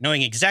pat,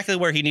 knowing exactly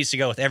where he needs to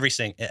go with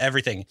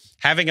everything,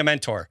 having a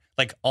mentor,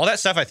 like all that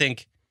stuff, I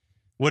think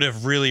would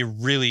have really,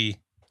 really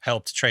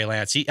helped Trey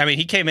Lance. He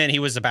came in, he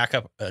was the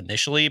backup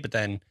initially, but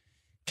then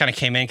kind of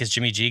came in because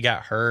Jimmy G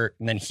got hurt,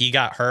 and then he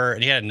got hurt,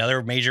 and he had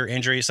another major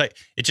injury. It's like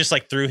it just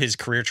like threw his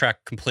career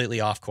track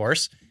completely off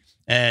course.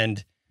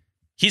 And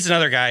he's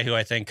another guy who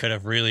I think could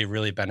have really,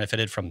 really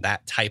benefited from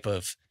that type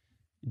of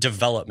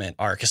development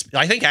arc.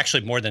 I think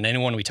actually more than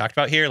anyone we talked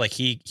about here, like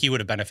he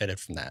would have benefited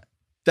from that.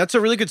 That's a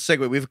really good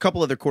segue. We have a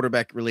couple other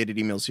quarterback related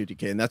emails here,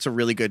 DK, and that's a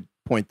really good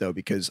point though,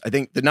 because I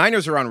think the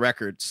Niners are on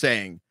record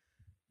saying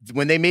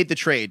when they made the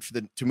trade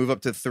to move up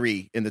to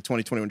 3 in the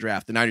 2021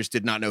 draft, the Niners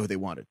did not know who they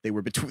wanted. They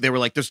were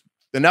like, there's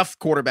enough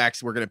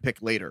quarterbacks we're going to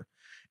pick later.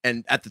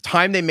 And at the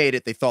time they made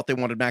it, they thought they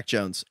wanted Mac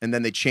Jones, and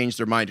then they changed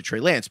their mind to Trey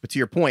Lance. But to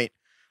your point,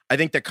 I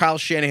think that Kyle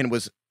Shanahan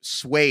was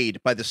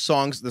swayed by the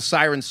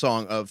siren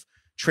song of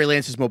Trey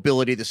Lance's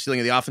mobility, the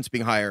ceiling of the offense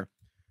being higher,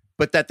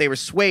 but that they were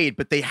swayed,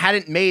 but they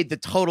hadn't made the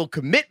total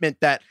commitment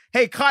that,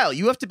 hey, Kyle,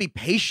 you have to be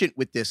patient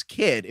with this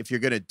kid if you're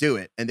going to do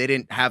it. And they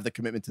didn't have the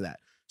commitment to that.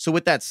 So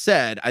with that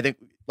said, I think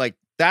like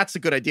that's a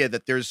good idea,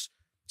 that there's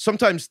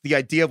sometimes the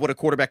idea of what a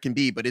quarterback can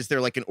be, but is there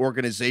like an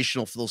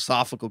organizational,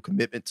 philosophical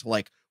commitment to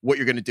like what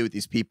you're going to do with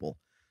these people?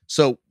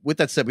 So with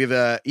that said, we have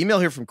an email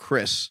here from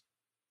Chris.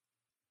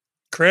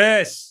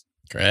 Chris.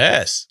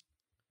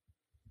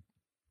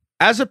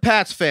 As a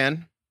Pats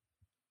fan,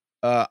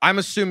 I'm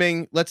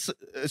assuming, let's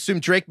assume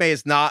Drake May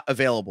is not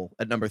available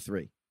at number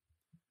 3.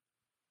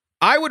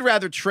 I would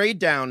rather trade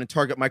down and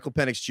target Michael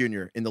Penix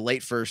Jr. in the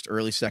late first,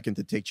 early second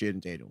to take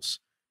Jaden Daniels.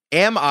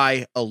 Am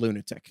I a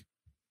lunatic?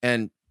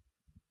 And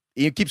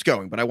he keeps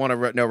going, but I want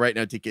to know right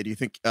now, DK, do you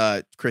think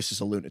Chris is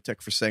a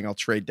lunatic for saying I'll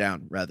trade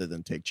down rather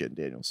than take Jaden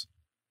Daniels?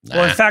 Nah.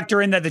 Well,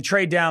 factor in that the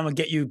trade down would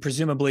get you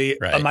presumably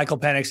a Michael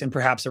Penix and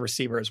perhaps a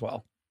receiver as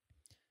well.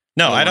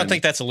 No, I don't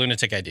think that's a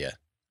lunatic idea.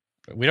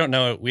 We don't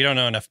know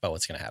enough about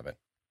what's going to happen.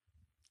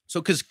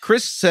 So, because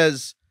Chris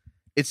says,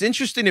 it's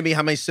interesting to me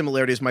how many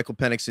similarities Michael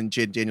Penix and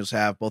Jaden Daniels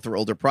have. Both are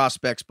older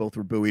prospects. Both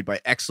were buoyed by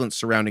excellent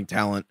surrounding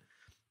talent.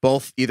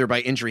 Both, either by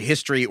injury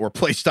history or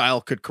play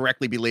style, could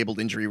correctly be labeled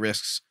injury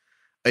risks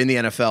in the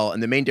NFL.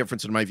 And the main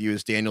difference, in my view,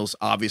 is Daniels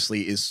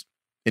obviously is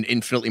an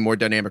infinitely more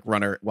dynamic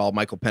runner, while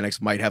Michael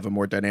Penix might have a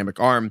more dynamic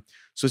arm.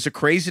 So is it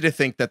crazy to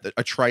think that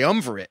a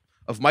triumvirate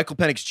of Michael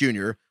Penix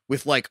Jr.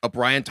 with like a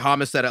Brian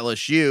Thomas at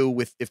LSU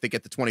with if they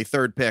get the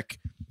 23rd pick,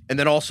 and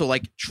then also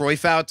like Troy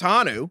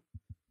Fautanu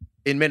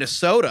in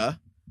Minnesota,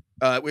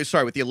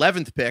 with the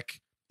 11th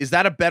pick, is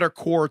that a better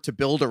core to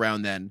build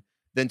around than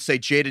say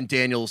Jaden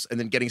Daniels and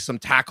then getting some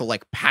tackle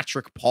like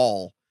Patrick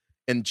Paul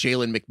and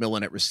Jalen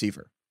McMillan at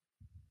receiver?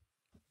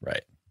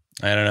 Right.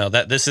 I don't know.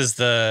 That this is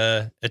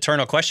the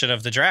eternal question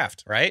of the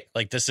draft, right?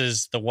 Like this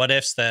is the what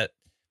ifs that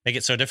make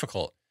it so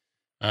difficult.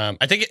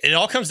 I think it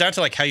all comes down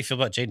to like how you feel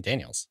about Jaden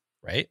Daniels,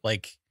 right?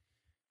 Like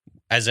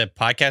as a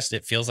podcast,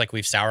 it feels like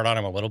we've soured on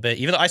him a little bit,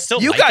 even though I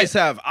still you like guys it.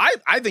 have.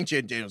 I think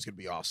Jaden Daniels could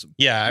be awesome.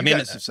 Yeah, You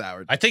guys have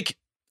soured.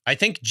 I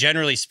think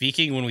generally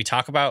speaking, when we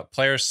talk about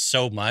players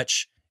so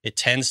much, it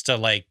tends to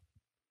like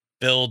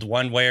build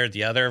one way or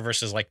the other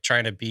versus like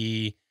trying to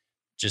be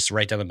just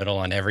right down the middle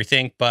on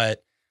everything.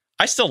 But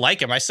I still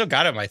like him. I still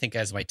got him, I think,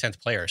 as my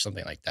 10th player or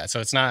something like that.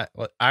 So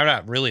I'm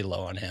not really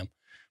low on him,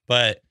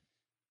 but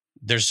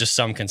there's just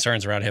some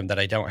concerns around him that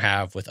I don't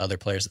have with other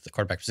players at the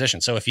quarterback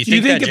position. So if you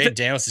think that Jaden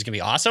Daniels is going to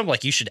be awesome,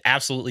 like you should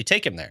absolutely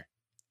take him there.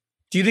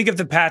 Do you think if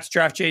the Pats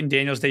draft Jaden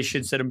Daniels, they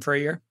should sit him for a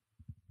year?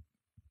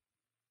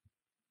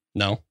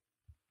 No.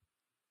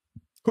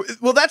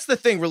 Well, that's the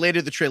thing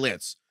related to Trey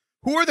Lance.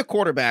 Who are the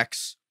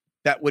quarterbacks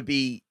that would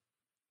be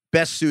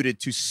best suited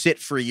to sit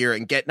for a year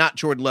and get not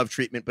Jordan Love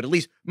treatment, but at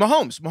least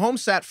Mahomes? Mahomes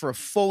sat for a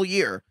full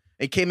year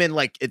and came in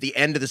like at the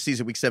end of the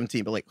season, week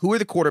 17. But like, who are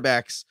the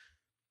quarterbacks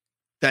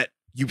that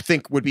you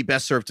think would be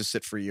best served to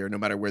sit for a year, no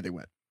matter where they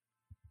went?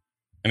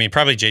 I mean,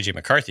 probably JJ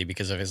McCarthy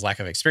because of his lack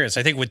of experience.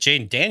 I think with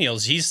Jaden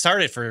Daniels, he's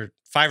started for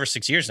 5 or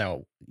 6 years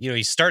now. You know,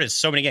 he started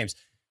so many games.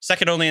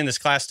 Second only in this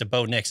class to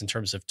Bo Nix in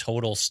terms of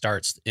total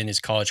starts in his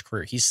college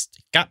career. He's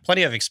got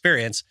plenty of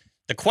experience.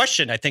 The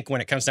question, I think,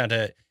 when it comes down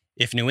to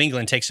if New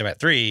England takes him at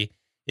 3,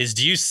 is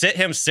do you sit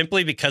him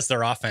simply because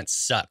their offense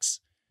sucks?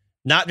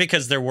 Not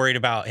because they're worried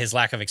about his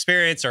lack of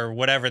experience or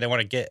whatever. They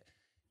want to get,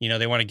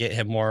 they want to get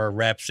him more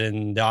reps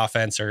in the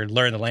offense or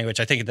learn the language.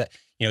 I think that,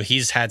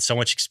 he's had so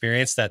much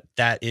experience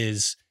that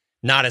is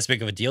not as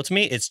big of a deal to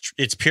me.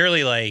 It's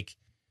purely like,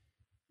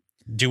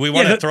 do we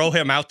want to throw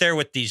him out there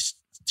with these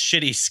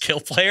shitty skill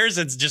players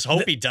and just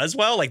hope he does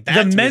well? Like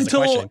that. The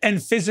mental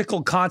and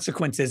physical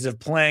consequences of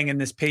playing in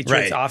this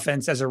Patriots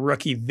offense as a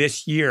rookie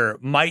this year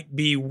might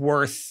be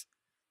worth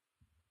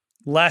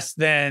less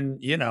than,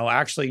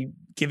 actually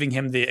giving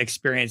him the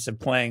experience of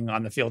playing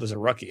on the field as a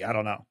rookie. I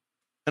don't know.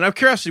 And I'm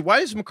curious, why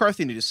does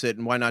McCarthy need to sit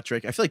and why not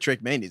Drake? I feel like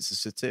Drake May needs to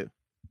sit too.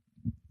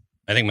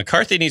 I think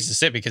McCarthy needs to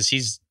sit because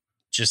he's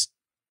just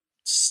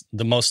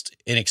the most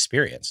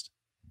inexperienced.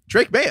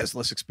 Drake May has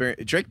less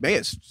experience. Drake May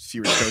has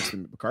fewer starts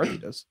than McCarthy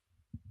does.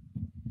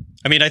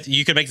 I mean,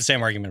 you could make the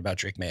same argument about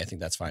Drake May. I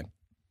think that's fine.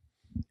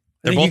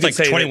 They're both like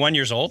 21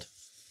 years old.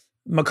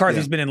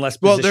 McCarthy's been in less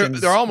positions.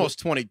 Well, they're almost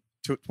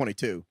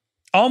 22.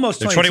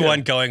 Almost 22. They're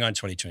 21 going on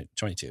 22.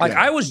 Like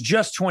I was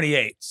just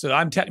 28, so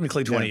I'm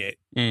technically 28.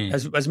 Yeah.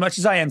 As much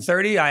as I am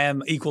 30, I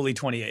am equally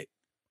 28.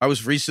 I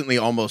was recently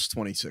almost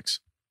 26.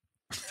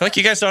 I feel like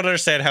you guys don't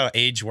understand how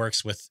age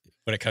works when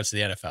it comes to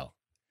the NFL.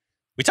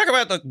 We talk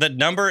about the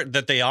number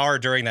that they are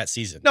during that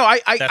season. No,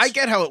 I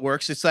get how it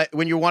works. It's like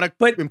when you want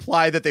to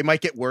imply that they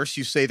might get worse,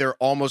 you say they're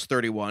almost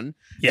 31.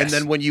 Yes. And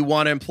then when you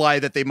want to imply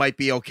that they might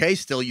be okay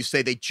still, you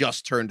say they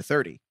just turned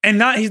 30.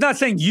 And he's not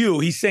saying you,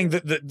 he's saying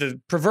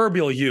the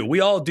proverbial you. We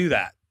all do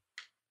that.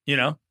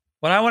 When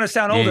I want to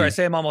sound older, I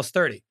say I'm almost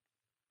 30.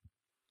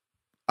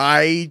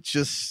 I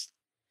just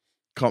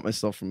caught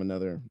myself from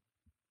another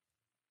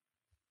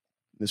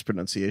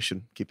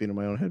mispronunciation, keeping in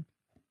my own head.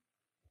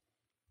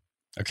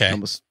 Okay.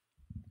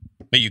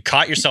 But you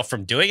caught yourself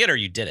from doing it, or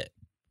you did it?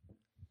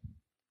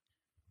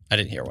 I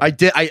didn't hear what. I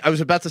did. I was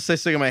about to say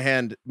something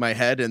in my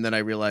head, and then I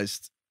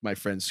realized my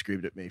friend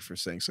screamed at me for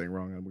saying something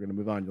wrong. And we're going to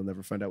move on. You'll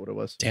never find out what it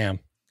was. Damn.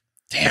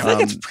 I feel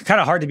like it's kind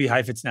of hard to be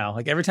Heifetz now.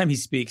 Like every time he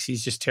speaks,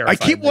 he's just terrified.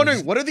 I keep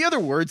wondering, what are the other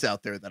words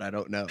out there that I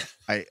don't know?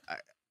 I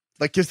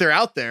like, because they're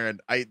out there,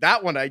 and I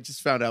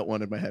just found out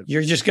one in my head.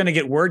 You're just going to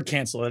get word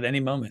canceled at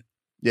any moment.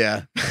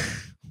 Yeah.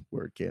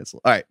 Word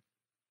cancel. All right.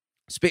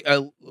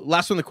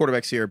 Last one, the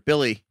quarterbacks here.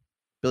 Billy.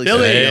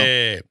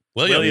 William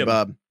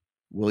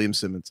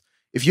Simmons.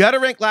 If you had to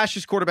rank last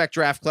year's quarterback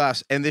draft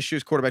class and this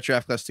year's quarterback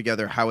draft class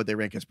together, how would they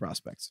rank as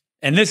prospects?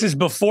 And this is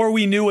before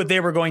we knew what they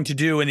were going to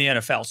do in the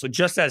NFL. So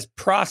just as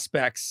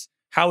prospects,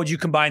 how would you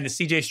combine the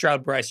CJ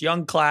Stroud, Bryce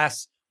Young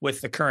class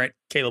with the current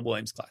Caleb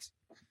Williams class?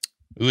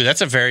 Ooh,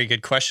 that's a very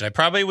good question. I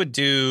probably would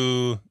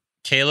do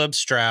Caleb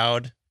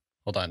Stroud.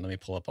 Hold on, let me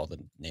pull up all the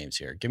names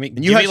here.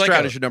 You had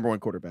Stroud as your number one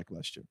quarterback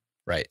last year.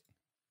 Right.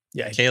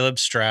 Yeah. Caleb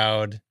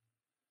Stroud.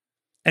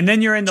 And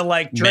then you're in the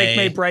Drake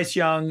May, Bryce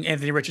Young,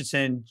 Anthony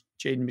Richardson,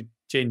 Jaden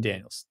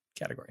Daniels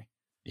category.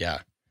 Yeah.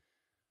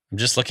 I'm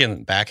just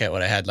looking back at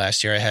what I had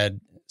last year. I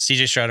had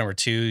CJ Stroud number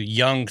 2,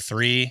 Young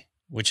 3,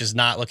 which is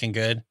not looking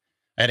good.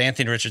 I had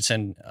Anthony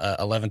Richardson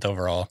 11th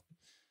overall.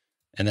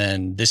 And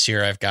then this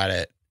year I've got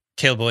it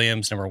Caleb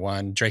Williams number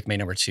 1, Drake May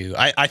number 2.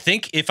 I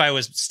think if I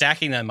was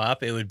stacking them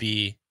up, it would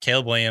be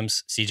Caleb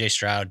Williams, CJ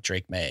Stroud,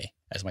 Drake May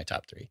as my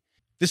top 3.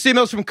 This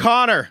email's from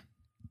Connor.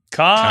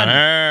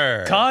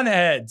 Connor. Con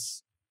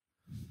heads.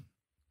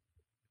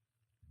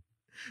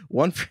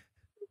 Almost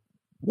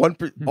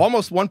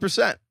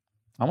 1%.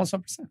 Almost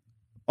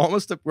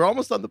 1%. We're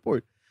almost on the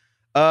board.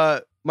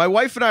 My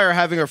wife and I are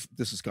having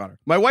this is Connor.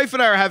 My wife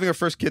and I are having our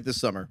first kid this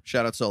summer.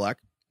 Shout out Solak.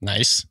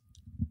 Nice.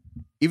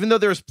 Even though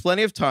there is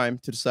plenty of time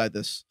to decide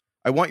this,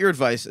 I want your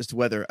advice as to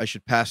whether I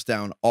should pass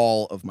down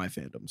all of my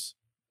fandoms.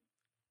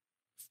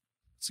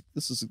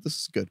 This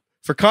is good.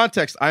 For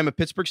context, I'm a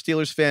Pittsburgh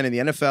Steelers fan in the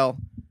NFL,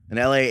 an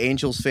LA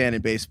Angels fan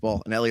in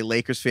baseball, an LA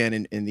Lakers fan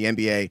in the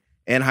NBA,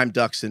 Anaheim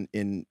Ducks in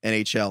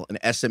NHL,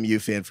 an SMU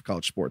fan for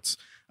college sports.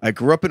 I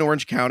grew up in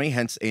Orange County,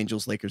 hence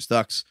Angels, Lakers,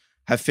 Ducks.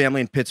 Have family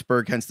in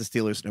Pittsburgh, hence the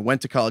Steelers, and I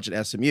went to college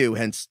at SMU,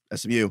 hence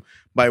SMU.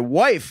 My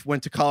wife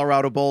went to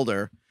Colorado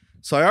Boulder,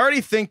 so I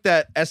already think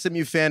that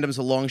SMU fandom is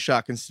a long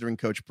shot considering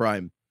Coach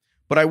Prime.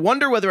 But I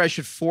wonder whether I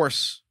should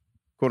force,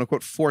 quote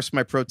unquote, force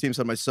my pro teams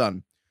on my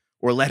son,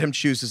 or let him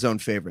choose his own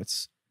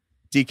favorites.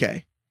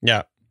 DK.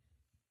 Yeah.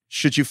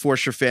 Should you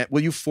force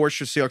will you force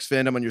your Seahawks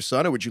fandom on your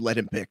son, or would you let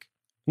him pick?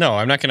 No,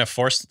 I'm not going to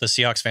force the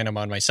Seahawks fandom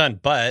on my son,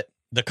 but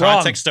the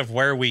context of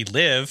where we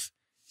live,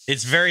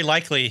 it's very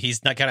likely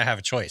he's not going to have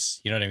a choice.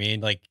 You know what I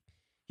mean? Like,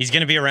 he's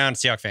going to be around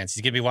Seahawks fans.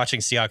 He's going to be watching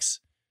Seahawks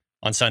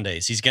on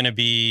Sundays. He's going to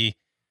be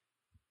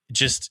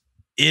just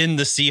in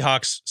the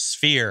Seahawks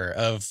sphere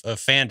of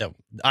fandom.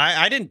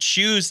 I didn't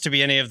choose to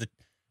be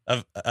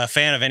a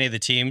fan of any of the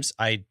teams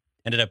I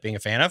ended up being a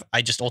fan of.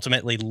 I just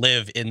ultimately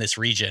live in this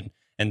region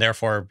and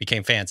therefore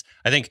became fans.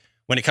 I think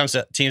when it comes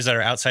to teams that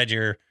are outside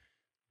your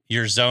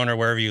zone or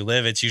wherever you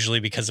live, it's usually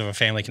because of a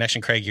family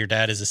connection. Craig, your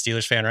dad is a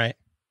Steelers fan, right?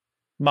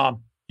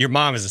 Mom. Your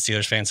mom is a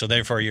Steelers fan, so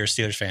therefore you're a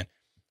Steelers fan.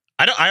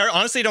 I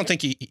honestly don't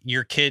think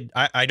your kid,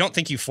 I don't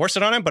think you force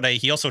it on him, but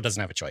he also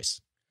doesn't have a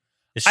choice.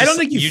 It's just, I don't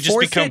think you just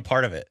become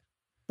part of it.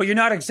 But you're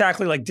not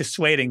exactly like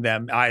dissuading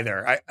them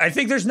either. I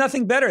think there's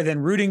nothing better than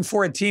rooting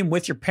for a team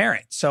with your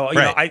parents. So, you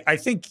know, I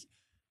think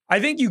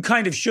you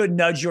kind of should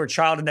nudge your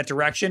child in that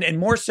direction. And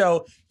more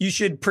so, you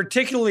should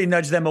particularly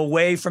nudge them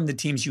away from the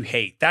teams you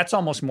hate. That's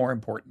almost more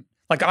important.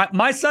 Like,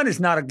 my son is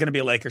not going to be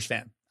a Lakers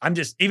fan. I'm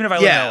just, even if I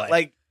live in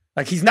LA.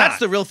 Like he's not. That's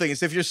the real thing.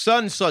 Is if your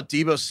son saw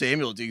Deebo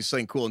Samuel doing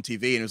something cool on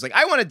TV and it was like,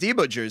 I want a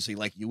Deebo jersey,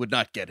 like, you would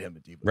not get him a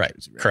Deebo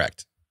jersey. Right?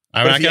 Correct.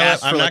 I'm not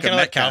going to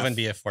let Calvin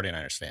be a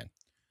 49ers fan.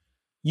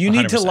 You 100%.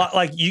 Need to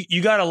lie,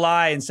 you got to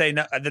lie and say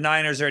no, the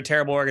Niners are a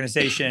terrible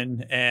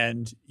organization,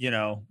 and you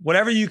know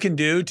whatever you can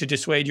do to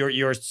dissuade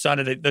your son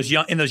in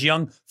those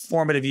young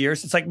formative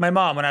years. It's like my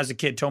mom when I was a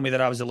kid told me that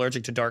I was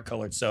allergic to dark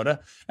colored soda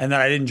and that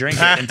I didn't drink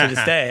it, and to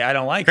this day I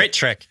don't like it. Great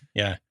trick,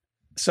 yeah.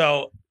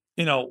 So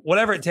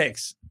whatever it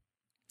takes.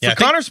 For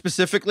Connor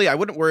specifically, I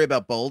wouldn't worry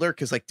about Boulder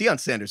because like Deion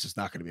Sanders is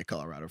not going to be in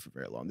Colorado for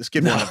very long. This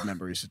kid won't have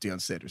memories of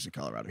Deion Sanders in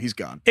Colorado. He's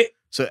gone.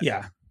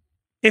 Yeah.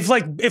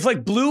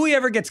 If Bluey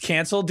ever gets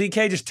canceled,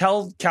 DK, just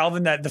tell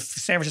Calvin that the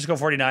San Francisco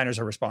 49ers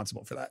are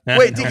responsible for that.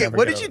 Wait, DK,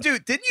 what did you do?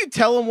 Didn't you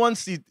tell him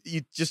once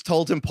you just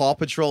told him Paw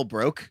Patrol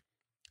broke?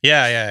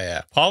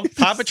 Yeah. Paw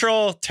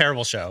Patrol,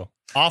 terrible show.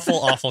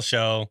 Awful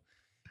show.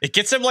 It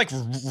gets him like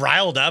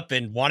riled up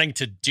and wanting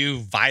to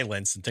do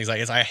violence and things like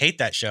this. I hate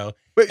that show.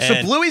 Wait,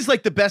 so Bluey's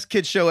like the best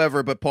kid show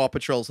ever, but Paw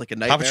Patrol's like a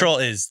nightmare? Paw Patrol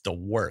is the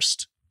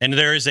worst. And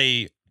there is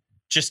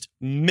just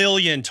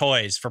million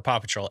toys for Paw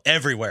Patrol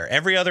everywhere.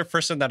 Every other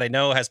person that I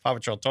know has Paw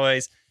Patrol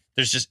toys.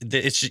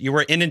 You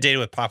were inundated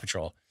with Paw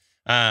Patrol.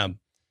 And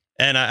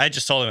I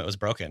just told him it was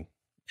broken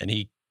and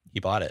he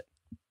bought it.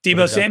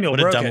 Deebo Samuel broke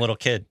it. What a dumb little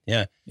kid.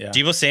 Yeah.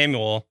 Deebo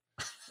Samuel,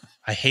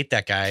 I hate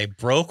that guy,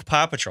 broke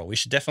Paw Patrol. We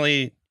should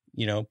definitely,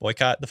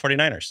 boycott the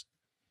 49ers.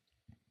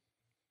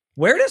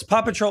 Where does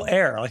Paw Patrol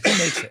air? Like, who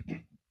makes it?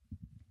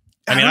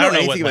 I don't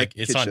know what, like,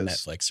 it's on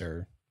Netflix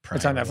or Prime.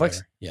 It's on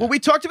Netflix? Yeah. Well, we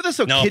talked about this.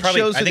 So kids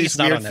shows have these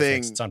weird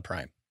things. It's on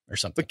Prime or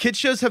something. But kids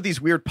shows have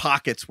these weird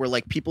pockets where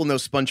like people know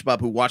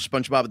SpongeBob who watch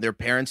SpongeBob and their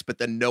parents, but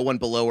then no one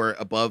below or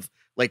above.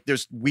 Like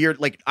there's weird,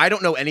 like I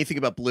don't know anything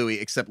about Bluey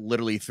except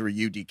literally through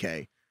you,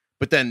 DK.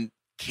 But then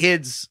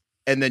kids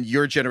and then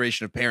your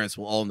generation of parents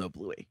will all know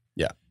Bluey.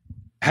 Yeah.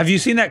 Have you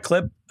seen that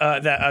clip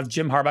of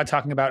Jim Harbaugh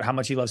talking about how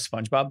much he loves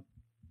SpongeBob?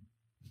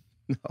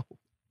 No.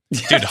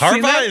 Dude,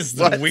 Harbaugh is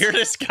the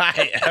weirdest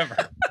guy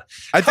ever.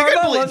 I think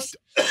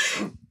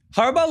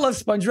Harbaugh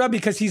loves SpongeBob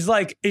because he's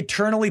like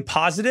eternally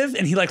positive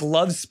and he like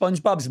loves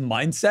SpongeBob's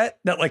mindset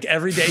that like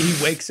every day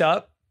he wakes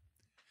up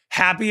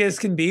happy as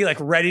can be, like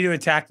ready to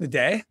attack the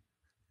day.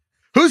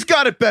 Who's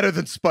got it better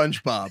than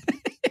SpongeBob?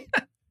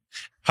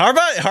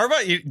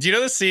 Harbaugh, do you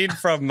know the scene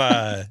from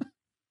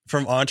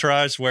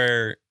Entourage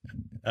where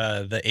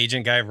the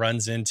agent guy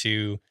runs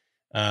into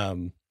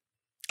the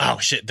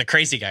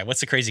crazy guy?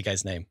 What's the crazy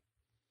guy's name?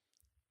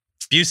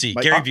 Busey,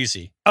 Gary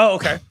Busey. Oh,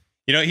 okay.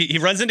 He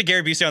runs into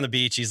Gary Busey on the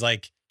beach. He's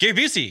like, Gary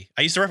Busey,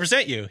 I used to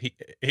represent you.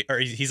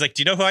 He's like,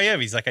 do you know who I am?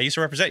 He's like, I used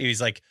to represent you.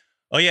 He's like,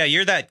 oh yeah,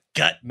 you're that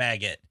gut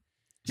maggot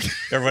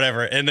or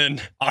whatever. And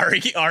then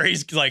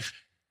Ari's like,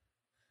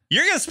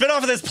 you're going to spin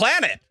off of this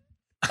planet.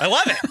 I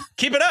love it.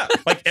 Keep it up.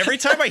 Like every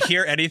time I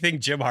hear anything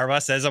Jim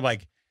Harbaugh says, I'm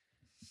like,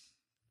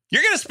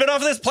 you're going to spin off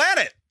of this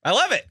planet. I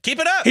love it. Keep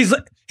it up.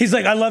 He's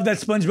like, I love that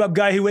SpongeBob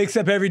guy. He wakes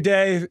up every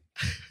day,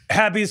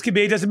 happy as can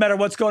be. It doesn't matter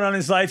what's going on in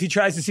his life. He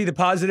tries to see the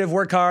positive,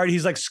 work hard.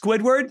 He's like,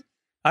 Squidward,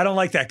 I don't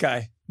like that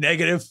guy.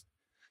 Negative.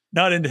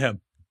 Not into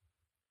him.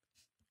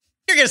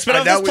 You're going to spit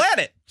off this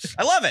planet.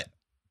 I love it.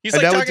 He's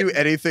and like that would do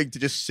anything to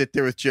just sit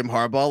there with Jim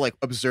Harbaugh, like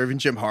observing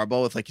Jim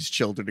Harbaugh with like his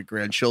children and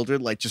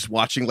grandchildren, like just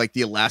watching like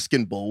the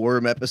Alaskan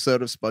bullworm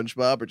episode of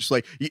SpongeBob, or just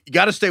like, you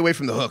got to stay away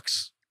from the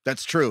hooks.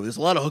 That's true. There's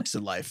a lot of hooks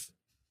in life.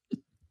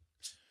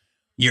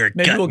 You're a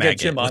gut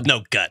maggot with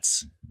no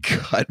guts.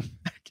 Gut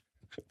maggot.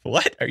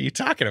 What are you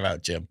talking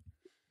about, Jim?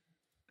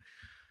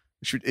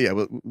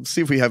 We'll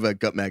see if we have a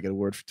gut maggot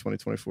award for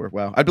 2024.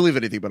 Wow. I believe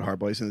anything but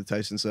Harbaugh. He's in the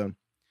Tyson zone.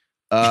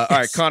 All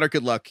right, Connor,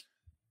 good luck.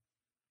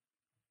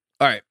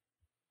 All right.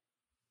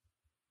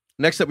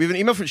 Next up, we have an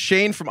email from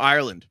Shane from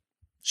Ireland.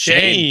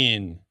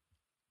 Shane.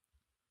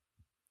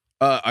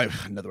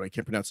 Another one I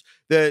can't pronounce.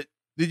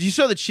 Did you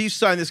saw the Chiefs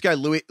sign this guy,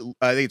 Louis?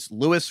 I think it's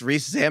Louis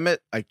Rees-Zammit.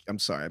 I'm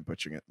sorry, I'm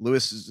butchering it.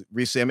 Louis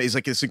Rees-Zammit. He's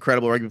like this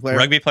incredible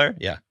rugby player.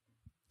 Yeah.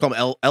 Call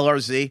him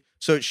LRZ.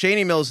 So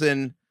Shane emails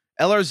in,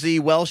 LRZ,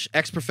 Welsh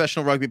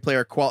ex-professional rugby player,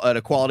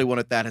 a quality one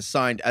at that, has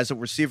signed as a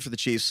receiver for the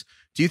Chiefs.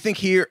 Do you think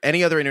here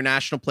any other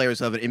international players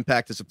have an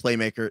impact as a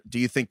playmaker? Do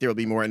you think there will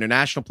be more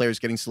international players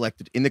getting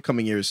selected in the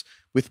coming years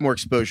with more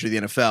exposure to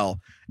the NFL?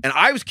 And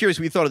I was curious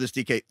what you thought of this,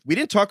 DK. We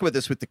didn't talk about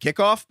this with the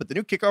kickoff, but the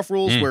new kickoff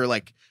rules where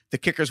like the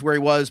kicker's where he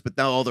was, but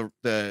now all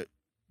the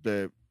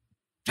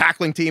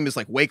tackling team is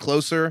like way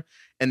closer,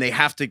 and they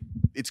have to,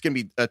 it's going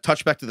to be a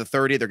touchback to the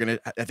 30. They're going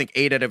to, I think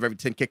 8 out of every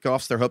 10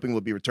 kickoffs they're hoping will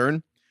be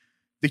returned.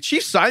 The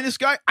Chiefs sign this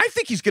guy. I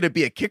think he's going to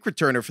be a kick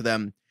returner for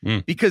them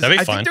because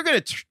I think they're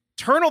going to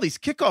turn all these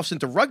kickoffs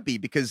into rugby,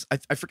 because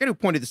I forget who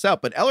pointed this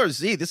out, but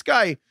LRZ, this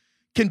guy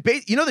can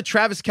the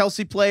Travis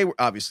Kelce play,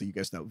 obviously you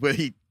guys know, where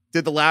he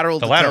did the lateral.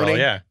 Tony.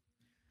 Yeah.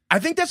 I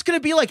think that's going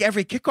to be like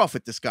every kickoff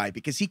with this guy,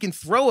 because he can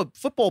throw a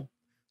football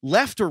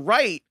left or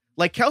right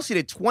like Kelce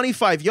did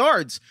 25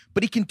 yards,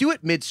 but he can do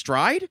it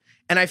mid-stride.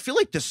 And I feel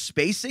like the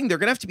spacing, they're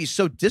going to have to be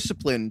so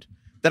disciplined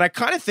that I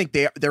kind of think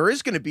there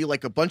is going to be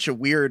like a bunch of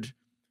weird,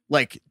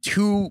 like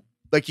two,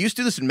 like you used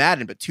to do this in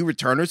Madden, but 2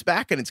 returners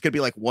back, and it's going to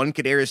be like one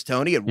Kadarius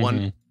Toney and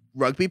one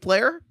rugby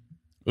player.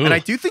 Ooh, and I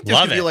do think there's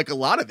going to be like a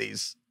lot of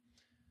these.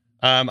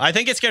 I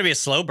think it's going to be a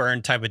slow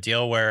burn type of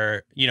deal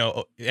where,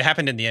 it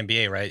happened in the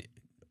NBA, right?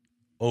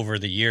 Over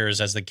the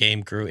years, as the game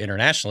grew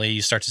internationally,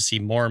 you start to see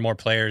more and more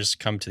players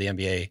come to the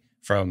NBA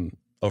from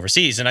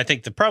overseas. And I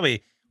think that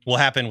probably will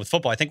happen with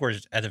football. I think we're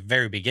at the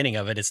very beginning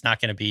of it. It's not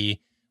going to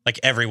be like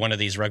every one of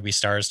these rugby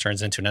stars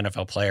turns into an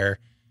NFL player.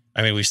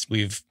 I mean,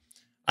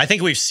 I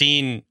think we've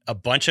seen a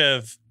bunch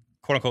of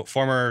quote unquote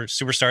former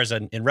superstars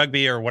in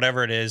rugby or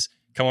whatever it is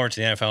come over to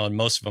the NFL, and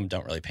most of them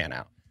don't really pan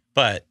out.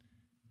 But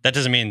that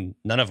doesn't mean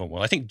none of them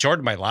will. I think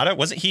Jordan Mailata,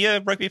 wasn't he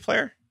a rugby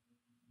player?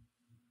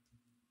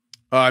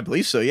 I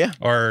believe so, yeah.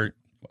 Or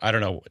I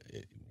don't know,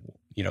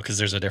 because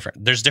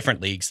there's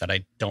different leagues that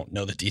I don't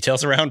know the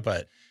details around,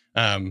 but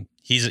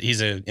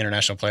he's an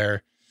international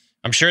player.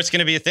 I'm sure it's going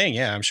to be a thing.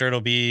 Yeah, I'm sure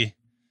it'll be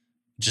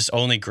just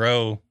only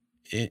grow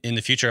in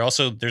the future.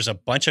 Also, there's a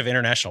bunch of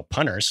international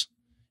punters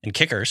and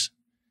kickers,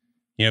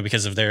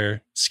 because of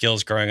their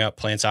skills growing up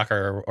playing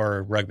soccer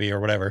or rugby or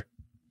whatever.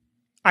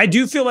 I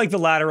do feel like the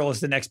lateral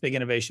is the next big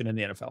innovation in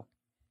the NFL.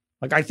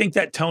 Like, I think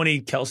that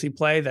Tony Kelce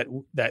play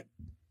that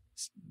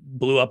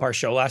blew up our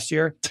show last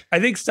year, I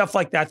think stuff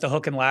like that, the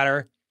hook and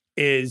ladder,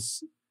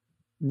 is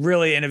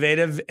really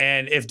innovative,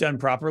 and if done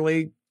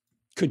properly,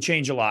 could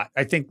change a lot.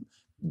 I think,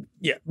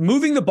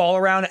 moving the ball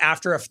around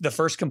after the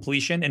first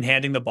completion and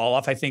handing the ball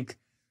off, I think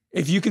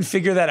if you can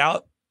figure that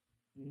out,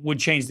 would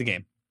change the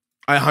game.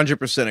 I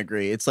 100%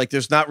 agree. It's like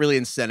there's not really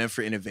incentive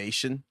for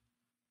innovation,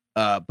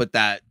 but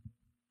that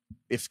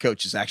if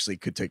coaches actually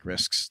could take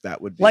risks,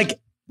 that would be like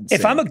insane.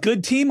 If I'm a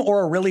good team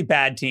or a really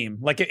bad team.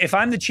 Like if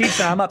I'm the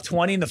Chiefs and I'm up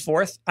 20 in the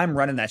 4th, I'm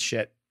running that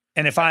shit.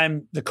 And if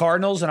I'm the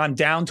Cardinals and I'm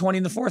down 20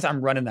 in the 4th, I'm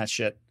running that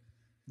shit.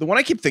 The one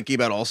I keep thinking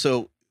about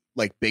also,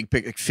 like big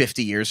pick, like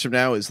 50 years from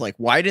now, is like,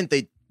 why didn't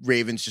they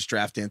Ravens just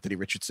draft Anthony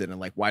Richardson? And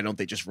like, why don't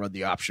they just run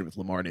the option with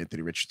Lamar and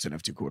Anthony Richardson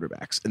have 2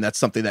 quarterbacks? And that's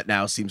something that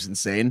now seems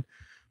insane.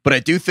 But I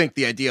do think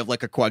the idea of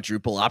like a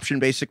quadruple option,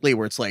 basically,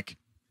 where it's like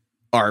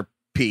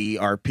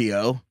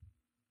RPO,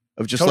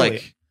 of just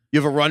like you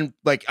have a run,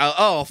 like,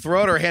 I'll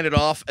throw it or hand it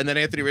off, and then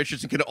Anthony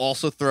Richardson can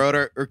also throw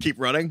it or keep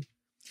running.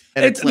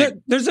 And it's like,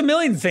 there's a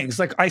million things.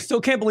 Like, I still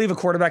can't believe a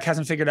quarterback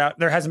hasn't figured out.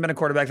 There hasn't been a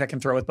quarterback that can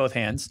throw with both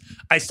hands.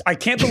 I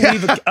can't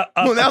believe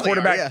a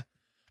quarterback.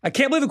 I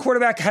can't believe a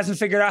quarterback hasn't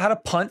figured out how to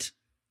punt.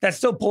 That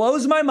still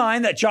blows my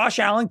mind that Josh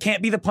Allen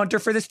can't be the punter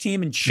for this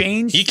team and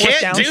change. You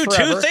can't do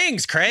forever. 2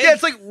 things, Craig. Yeah,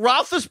 it's like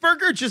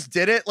Roethlisberger just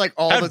did it like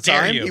all How the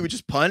dare time. you. He would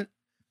just punt.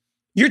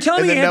 You're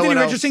telling me Anthony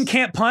Richardson else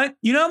can't punt?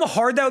 You know how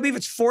hard that would be if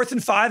it's 4th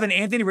and 5 and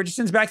Anthony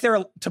Richardson's back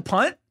there to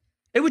punt?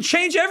 It would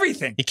change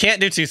everything. You can't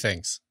do 2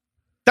 things.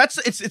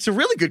 It's a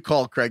really good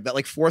call, Craig. That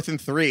like 4th and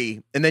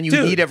 3, and then you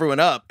lead everyone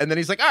up, and then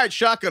he's like, all right,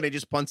 shotgun, he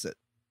just punts it.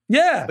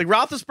 Yeah. Like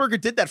Roethlisberger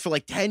did that for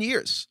like 10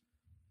 years.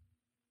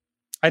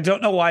 I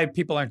don't know why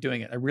people aren't doing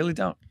it. I really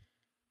don't.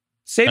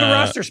 Save a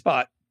roster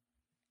spot.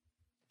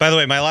 By the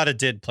way, Mailata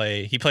did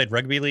play. He played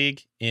rugby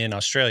league in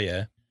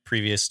Australia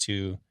previous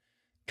to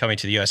coming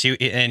to the US.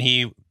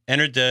 He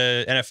entered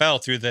the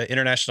NFL through the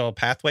International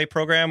Pathway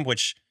Program,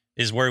 which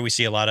is where we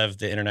see a lot of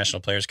the international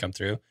players come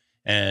through.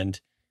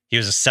 And he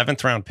was a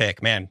 7th round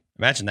pick. Man,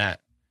 imagine that.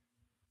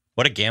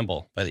 What a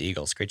gamble by the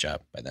Eagles. Great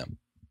job by them.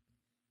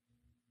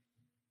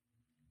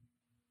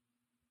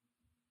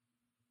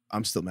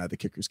 I'm still mad the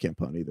kickers can't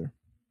punt either,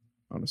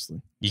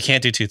 honestly. You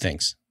can't do two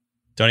things.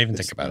 Don't even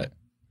think about it.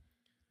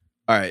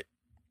 All right.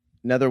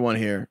 Another one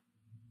here.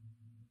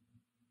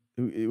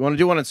 You want to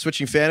do one on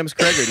switching fandoms,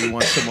 Craig, or do you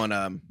want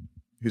someone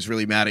who's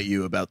really mad at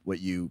you about what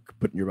you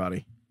put in your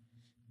body?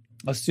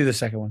 Let's do the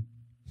second one.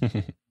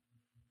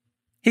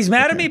 He's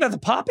mad at me about the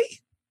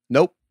poppy?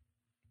 Nope.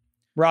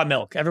 Raw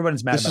milk.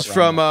 Everyone's mad this about is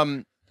from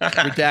milk.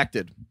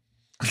 Redacted,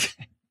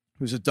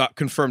 who's a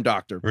confirmed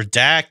doctor.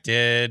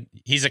 Redacted.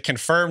 He's a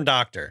confirmed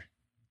doctor.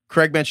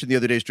 Craig mentioned the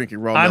other day he's drinking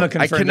raw I'm milk. a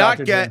I confirmed cannot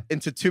doctor, get too.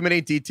 into too many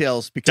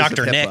details because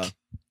Dr. of HIPAA. Nick.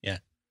 Yeah.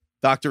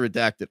 Dr.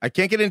 Redacted. I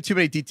can't get into too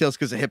many details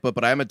because of HIPAA,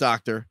 but I am a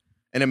doctor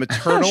and a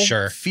maternal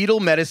Sure. fetal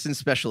medicine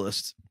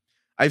specialist.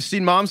 I've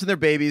seen moms and their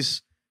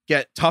babies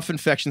get tough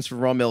infections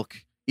from raw milk,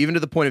 even to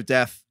the point of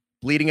death,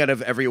 bleeding out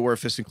of every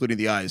orifice, including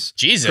the eyes.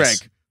 Jesus.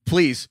 Craig,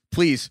 please,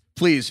 please,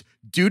 please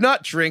do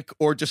not drink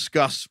or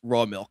discuss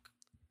raw milk.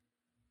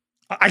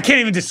 I can't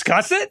even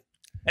discuss it?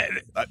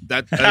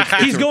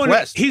 He's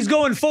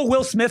going full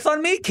Will Smith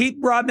on me. Keep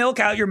raw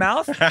milk out your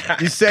mouth.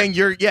 He's saying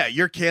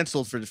you're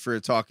canceled for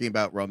talking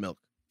about raw milk.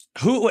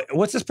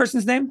 What's this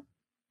person's name?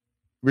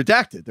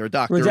 Redacted. They're a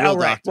doctor. They're a real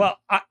right. doctor. Well,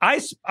 I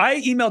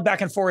emailed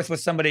back and forth with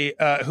somebody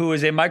who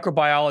is a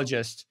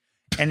microbiologist,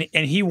 and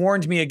he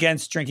warned me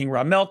against drinking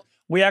raw milk.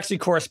 We actually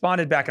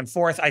corresponded back and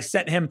forth. I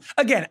sent him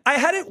again. I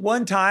had it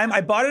one time.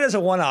 I bought it as a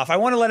one-off. I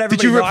want to let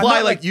everybody Did you know.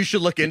 reply like you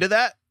should look into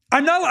that?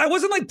 I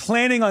wasn't like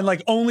planning on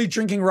like only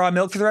drinking raw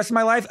milk for the rest of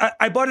my life.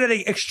 I bought it at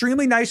an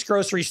extremely nice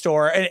grocery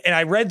store, and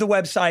I read the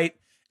website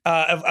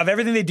of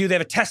everything they do. They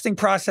have a testing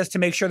process to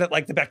make sure that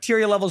like the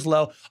bacteria level's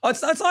low.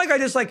 It's not like I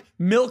just like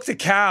milked a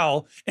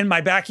cow in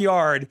my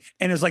backyard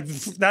and it's like,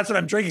 that's what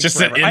I'm drinking. Just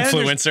forever. an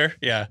influencer.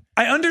 Yeah.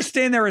 I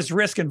understand there is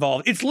risk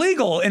involved. It's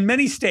legal in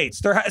many states.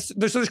 So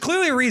there's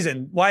clearly a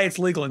reason why it's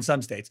legal in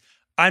some states.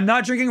 I'm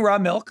not drinking raw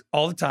milk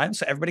all the time,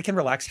 so everybody can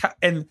relax.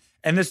 And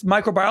this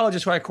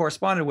microbiologist who I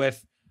corresponded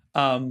with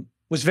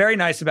was very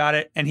nice about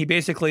it. And he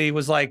basically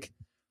was like,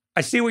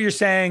 I see what you're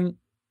saying.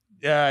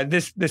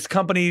 This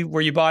company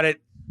where you bought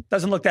it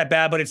doesn't look that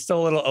bad, but it's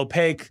still a little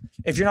opaque.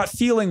 If you're not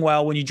feeling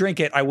well when you drink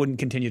it, I wouldn't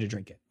continue to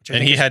drink it.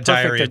 And he had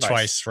diarrhea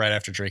twice right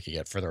after drinking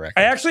it, for the record.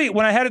 I actually,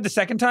 when I had it the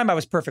second time, I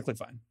was perfectly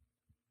fine.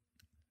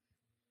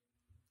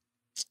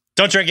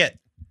 Don't drink it.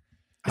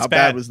 How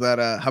bad was that?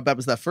 How bad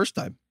was that first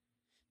time?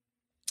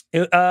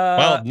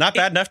 Well, not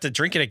bad enough to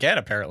drink it again,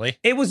 apparently.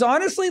 It was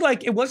honestly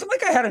like, it wasn't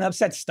like I had an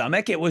upset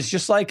stomach. It was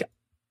just it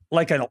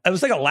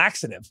was like a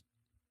laxative.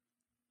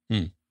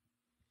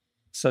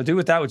 So do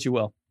with that what you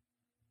will.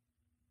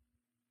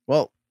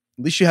 Well,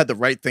 at least you had the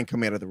right thing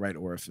coming out of the right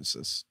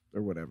orifices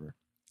or whatever.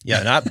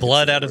 Yeah, not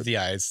blood out of the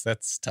eyes.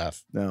 That's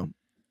tough. No.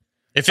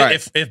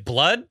 If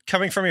blood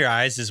coming from your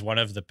eyes is one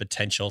of the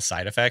potential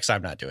side effects,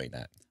 I'm not doing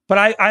that.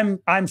 But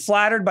I'm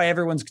flattered by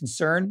everyone's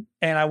concern,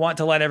 and I want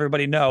to let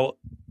everybody know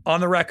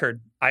on the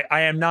record,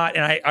 I am not,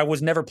 and I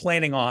was never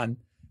planning on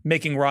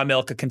making raw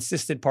milk a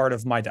consistent part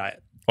of my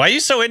diet. Why are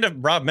you so into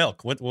raw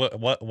milk? What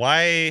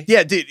why?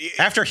 Yeah, dude.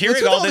 After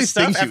hearing all this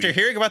stuff, after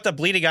hearing about the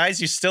bleeding eyes,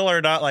 you still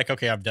are not like,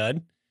 okay, I'm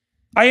done.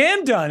 I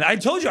am done. I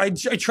told you, I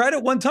tried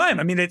it one time.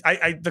 I mean,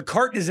 the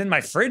cart is in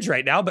my fridge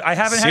right now, but I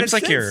haven't had it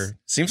since.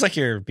 Seems like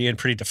you're being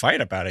pretty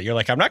defiant about it. You're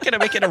like, I'm not going to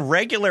make it a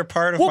regular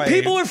part of my... Well,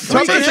 people are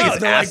freaking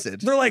out.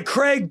 Acid. They're like,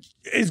 Craig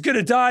is going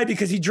to die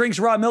because he drinks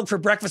raw milk for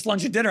breakfast,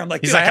 lunch, and dinner. I'm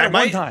like, he's like, I had it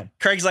one time.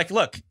 Craig's like,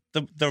 look,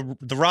 the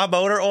raw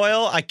motor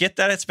oil, I get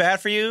that it's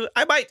bad for you.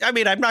 I'm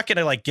not going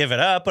to like give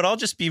it up, but I'll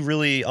just be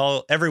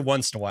every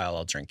once in a while,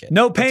 I'll drink it.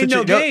 No pain,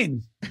 no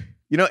gain.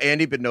 You know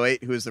Andy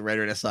Benoit, who is the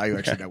writer at SI, who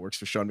actually now works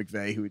for Sean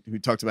McVay, who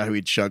talked about how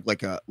he'd chugged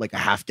like a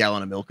half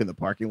gallon of milk in the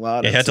parking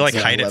lot. Yeah, he had to like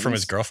hide it from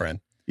his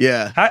girlfriend.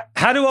 Yeah.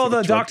 How do all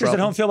the doctors at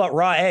home feel about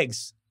raw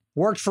eggs?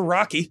 Worked for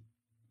Rocky.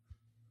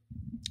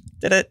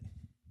 Did it?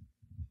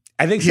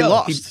 I think he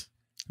lost.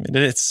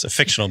 It's a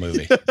fictional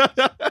movie.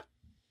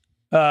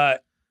 How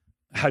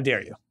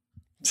dare you?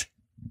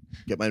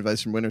 Get my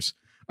advice from winners.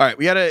 All right,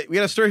 we had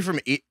a story from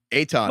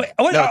Aton.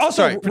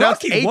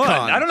 Rocky won.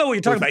 I don't know what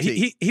you're talking about.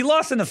 He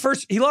lost in the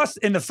first. He lost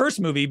in the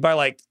first movie by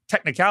like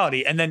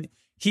technicality, and then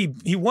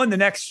he won the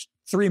next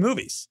 3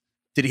 movies.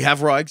 Did he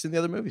have raw eggs in the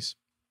other movies?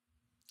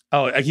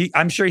 Oh,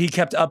 I'm sure he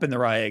kept up in the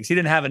raw eggs. He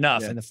didn't have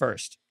enough in the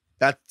first.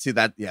 That's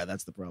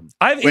the problem.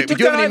 He took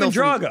down Ivan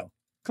Drago.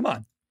 Come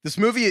on. This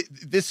email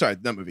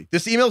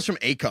is from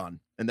Akon,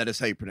 and that is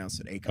how you pronounce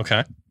it. Akon.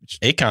 Okay.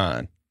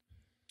 Akon.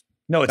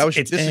 No, this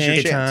is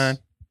your chance.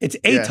 It's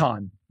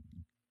Aton. Yeah.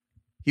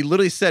 He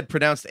literally said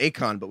pronounced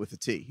Akon, but with a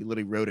T. He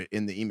literally wrote it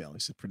in the email. He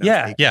said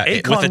pronounced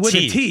Akon. Akon with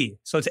a T.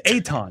 So it's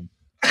Aton.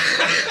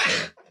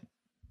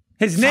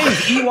 His name is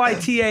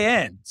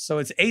EYTAN, so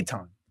it's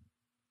Aton.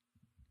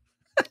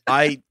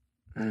 I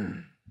All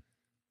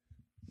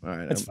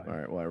right. That's fine. All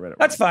right. Well, I read it.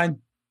 That's fine.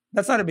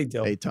 That's not a big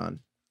deal. A ton.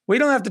 We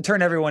don't have to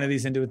turn every one of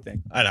these into a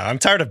thing. I know. I'm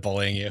tired of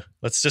bullying you.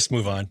 Let's just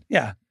move on.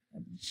 Yeah.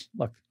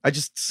 Look, I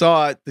just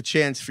saw the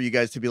chance for you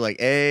guys to be like,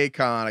 "Hey,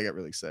 Con," I got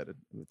really excited.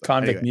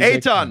 convict Anyway,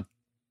 music. Aton.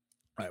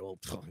 All right,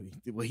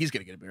 well, he's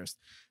gonna get embarrassed.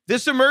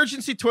 This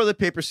emergency toilet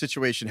paper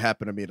situation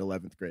happened to me in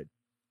 11th grade.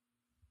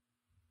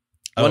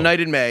 One night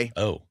in May,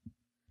 I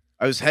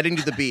was heading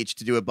to the beach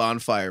to do a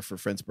bonfire for a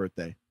friend's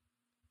birthday.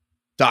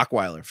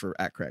 Dockweiler for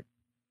at Craig.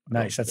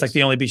 Nice. That's like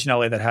the only beach in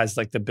LA that has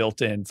like the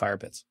built-in fire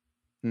pits.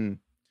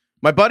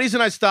 My buddies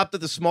and I stopped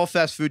at the small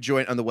fast food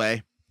joint on the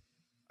way.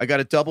 I got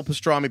a double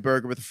pastrami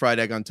burger with a fried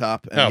egg on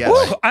top. And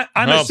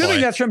I'm assuming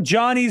that's from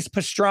Johnny's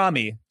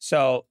Pastrami.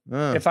 So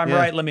if I'm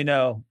right, let me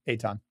know,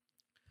 Aton.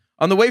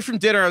 On the way from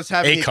dinner, I was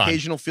having the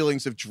occasional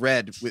feelings of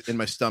dread in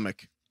my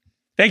stomach.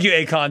 Thank you,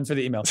 Akon, for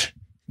the email.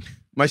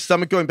 My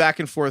stomach going back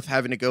and forth,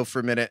 having to go for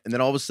a minute, and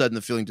then all of a sudden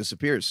the feeling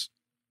disappears.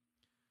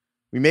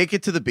 We make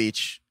it to the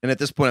beach, and at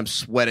this point I'm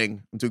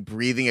sweating. I'm doing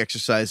breathing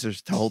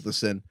exercises to hold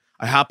this in.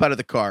 I hop out of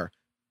the car.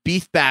 I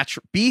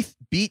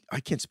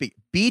can't speak.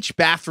 Beach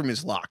bathroom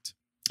is locked.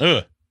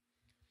 Ugh.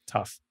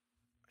 Tough.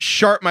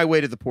 Sharp my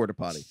way to the porta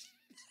potty.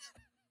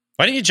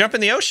 Why didn't you jump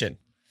in the ocean?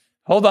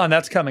 Hold on,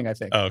 that's coming, I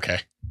think. Oh, okay.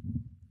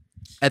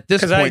 At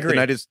this point, the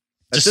night is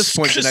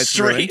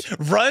straight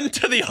run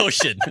to the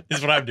ocean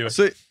is what I'm doing.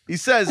 So he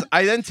says,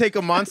 I then take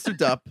a monster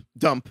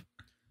dump.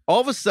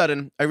 All of a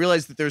sudden, I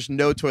realize that there's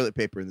no toilet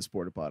paper in this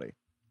porta potty.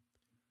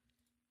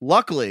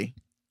 Luckily,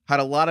 had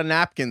a lot of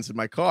napkins in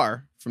my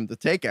car from the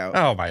takeout.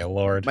 Oh my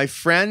Lord. My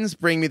friends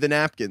bring me the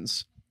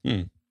napkins.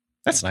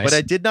 That's nice. But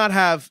I did not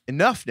have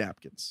enough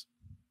napkins.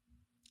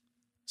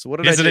 So what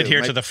did I do? Doesn't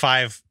adhere to the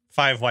five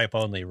wipe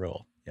only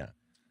rule. Yeah.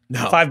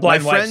 No. 5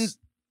 blind wipes.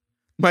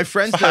 My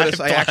friends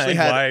noticed I actually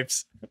had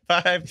wipes.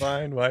 5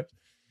 blind wipes.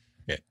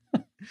 Yeah.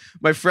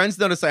 My friends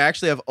noticed I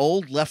actually have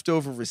old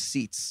leftover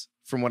receipts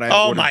from when I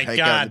Oh ordered my takeout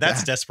God, in the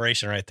that's back.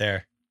 desperation right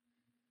there.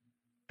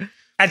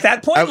 At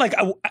that point,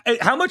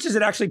 how much is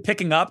it actually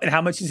picking up, and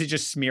how much is it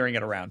just smearing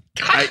it around?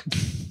 I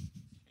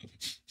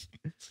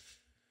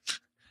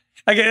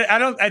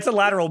don't. It's a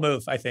lateral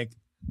move, I think.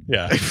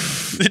 Yeah.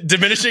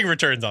 Diminishing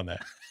returns on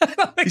that.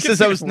 He says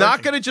I was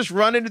not going to just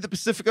run into the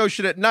Pacific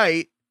Ocean at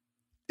night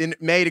in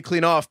May to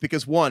clean off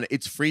because 1,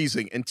 it's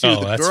freezing, and 2,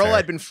 the girl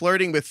I'd been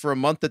flirting with for a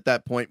month at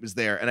that point was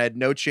there, and I had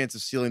no chance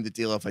of sealing the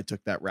deal if I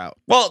took that route.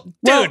 Well,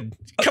 dude,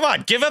 come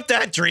on, give up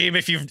that dream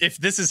if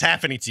this is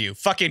happening to you.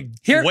 Fucking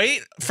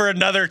wait for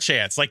another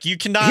chance. Like, you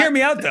cannot hear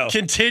me out though.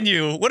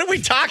 Continue. What are we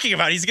talking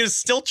about? He's going to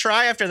still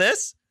try after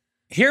this?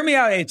 Hear me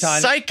out, Aton.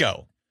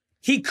 Psycho.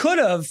 He could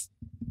have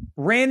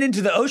ran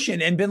into the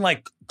ocean and been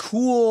like,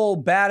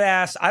 cool,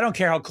 badass. I don't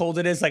care how cold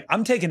it is. Like,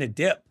 I'm taking a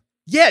dip.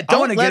 Yeah,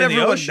 don't let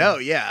everyone know.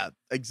 Yeah,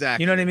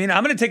 exactly. You know what I mean?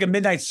 I'm going to take a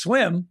midnight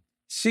swim,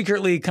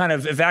 secretly kind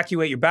of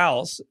evacuate your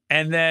bowels,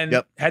 and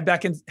then head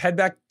back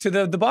to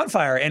the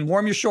bonfire and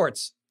warm your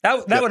shorts.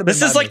 That would have been.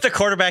 This is like the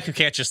quarterback who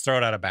can't just throw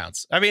it out of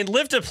bounds. I mean,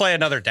 live to play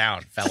another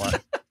down, fella.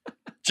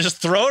 Just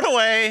throw it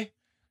away.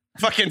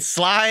 Fucking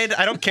slide.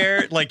 I don't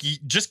care. Like,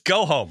 just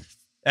go home.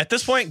 At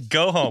this point,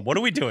 go home. What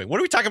are we doing? What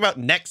are we talking about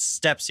next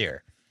steps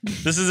here?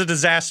 This is a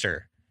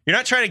disaster. You're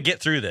not trying to get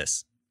through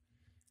this.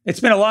 It's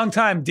been a long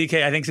time,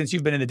 DK, I think, since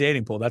you've been in the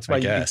dating pool. That's why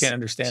you can't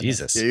understand.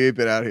 Jesus. Yeah, you've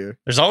been out here.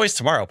 There's always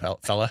tomorrow,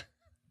 fella.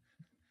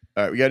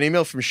 All right, we got an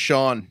email from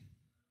Sean.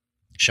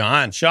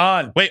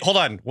 Sean. Wait, hold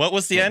on. What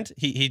was the end?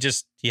 He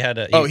gave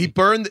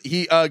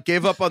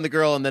up on the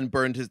girl and then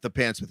burned the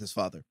pants with his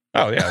father.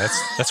 Oh, yeah,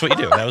 that's what you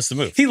do. That was the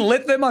move. He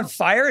lit them on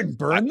fire and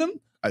burned them?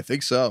 I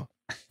think so.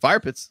 Fire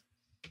pits.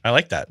 I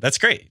like that. That's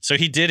great. So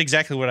he did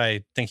exactly what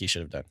I think he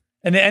should have done.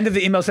 And the end of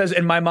the email says,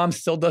 and my mom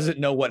still doesn't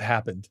know what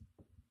happened.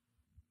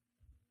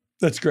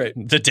 That's great.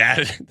 The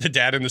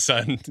dad and the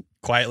son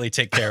quietly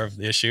take care of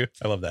the issue.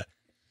 I love that.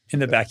 In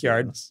the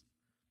backyard. All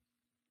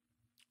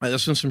right,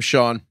 this one's from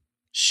Sean.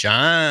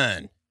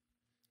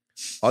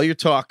 All your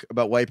talk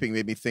about wiping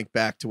made me think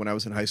back to when I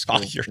was in high school.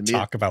 All your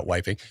talk about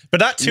wiping.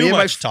 But not too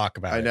much talk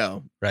about it. I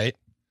know. Right?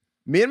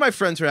 Me and my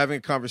friends were having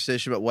a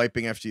conversation about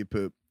wiping after you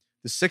poop.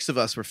 The 6 of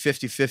us were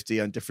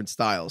 50-50 on different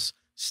styles.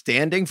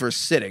 Standing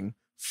versus sitting.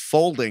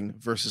 Folding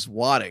versus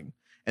wadding.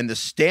 And the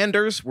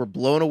standers were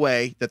blown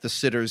away that the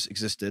sitters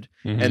existed.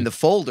 Mm-hmm. And the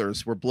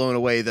folders were blown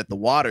away that the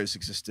wadders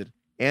existed.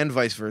 And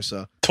vice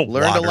versa.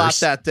 Learned a lot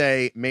that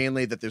day,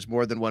 mainly that there's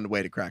more than one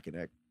way to crack an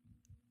egg.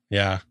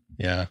 Yeah.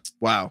 Yeah.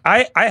 Wow.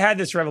 I had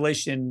this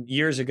revelation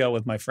years ago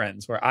with my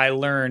friends where I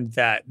learned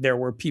that there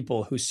were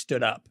people who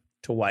stood up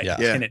to wipe. Yeah.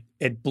 And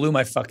it blew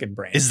my fucking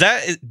brain.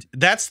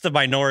 That's the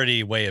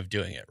minority way of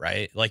doing it,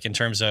 right? Like in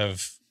terms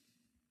of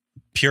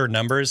pure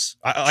numbers,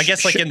 I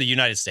guess, like in the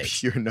United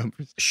States. Pure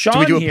numbers.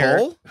 Sean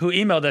here, who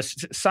emailed us,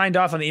 signed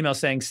off on the email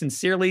saying,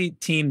 "Sincerely,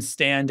 Team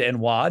Stand and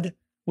Wad,"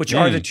 which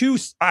are the two.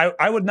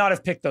 I would not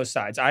have picked those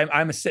sides.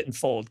 I'm a sit and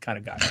fold kind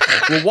of guy.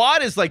 Well,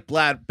 Wad is like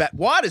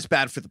Wad is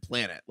bad for the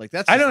planet. Like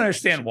that's. I don't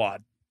understand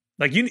Wad.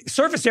 Like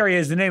surface area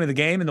is the name of the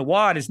game, and the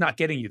Wad is not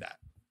getting you that.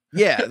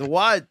 Yeah, the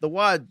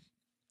Wad.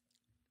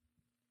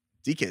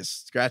 DK's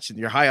scratching.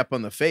 You're high up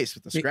on the face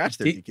with the scratch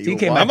there, DK.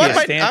 DK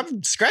might be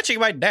I'm scratching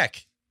my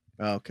neck.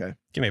 Oh, okay.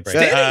 Give me a break.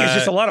 Standing is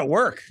just a lot of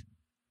work.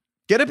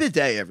 Get a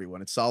bidet,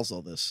 everyone. It solves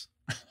all this.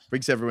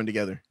 Brings everyone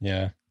together.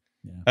 Yeah.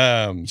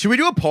 Should we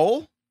do a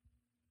poll?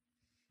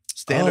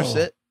 Stand or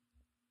sit?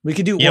 We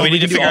could do. Yeah, well, we need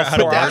to could do figure all out how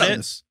to four word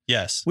options. it.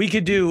 Yes. We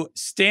could do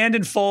stand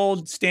and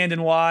fold, stand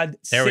and wad,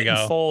 There we sit go.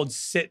 and fold,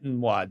 sit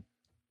and wad.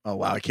 Oh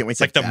wow, I can't wait.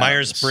 It's like the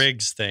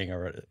Myers-Briggs thing,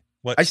 or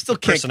what? I still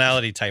can't.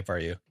 Personality type are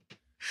you?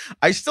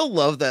 I still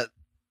love that,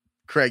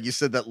 Craig. You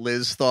said that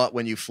Liz thought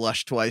when you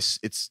flushed twice,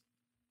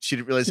 she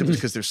didn't realize it was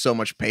because there's so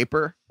much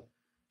paper.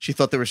 She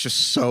thought there was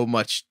just so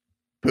much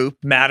poop.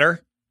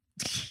 Matter.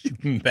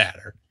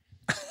 Matter.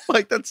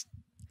 Like that's.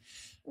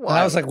 And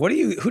I was like, who do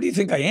you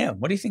think I am?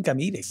 What do you think I'm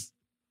eating?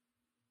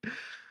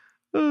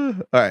 All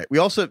right. We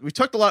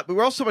talked a lot, but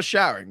we're also about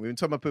showering. We've been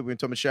talking about poop. We've been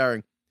talking about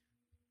showering.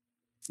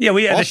 Yeah,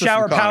 we had the Also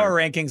shower from Connor. power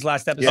rankings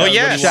last episode. Oh What do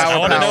yeah, you want? I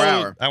want to Power know.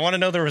 hour. I want to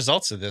know the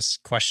results of this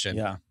question.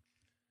 Yeah.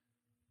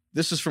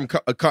 This is from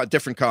a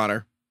different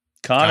Connor.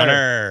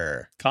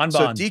 Kanban.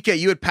 So DK,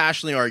 you had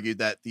passionately argued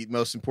that the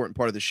most important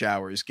part of the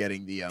shower is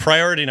getting the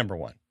Priority number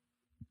one.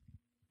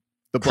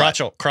 the butt.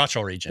 Crotchal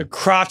the region.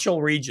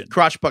 crotchal region.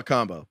 crotch butt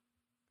combo.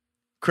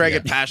 Craig Yeah.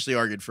 had passionately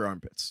argued for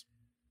armpits.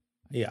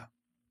 Yeah.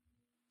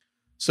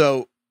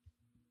 So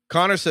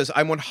Connor says,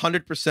 I'm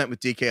 100% with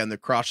DK on the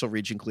crotchal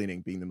region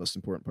cleaning being the most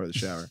important part of the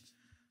shower.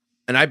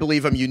 And I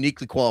believe I'm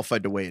uniquely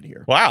qualified to weigh in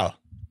here. Wow.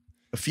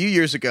 A few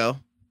years ago,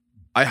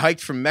 I hiked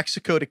from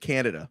Mexico to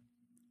Canada.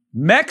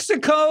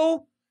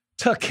 Mexico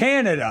to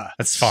Canada.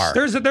 That's far.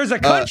 There's a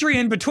country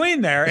in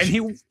between there, and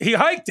he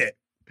hiked it.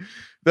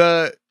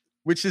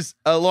 Which is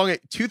along a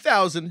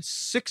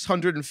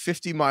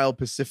 2,650 mile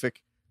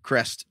Pacific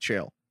Crest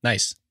Trail.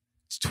 Nice.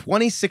 It's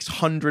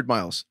 2,600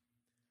 miles.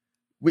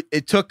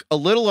 It took a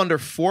little under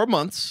 4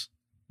 months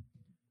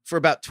for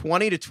about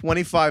 20 to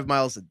 25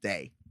 miles a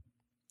day.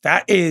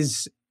 That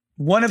is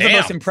one of the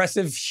Damn. most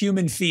impressive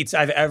human feats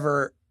I've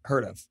ever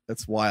heard of.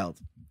 That's wild.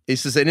 He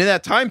says, and in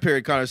that time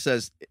period, Connor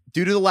says,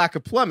 due to the lack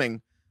of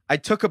plumbing, I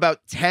took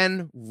about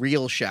 10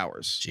 real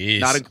showers, Jeez.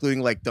 not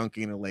including like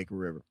dunking in a lake or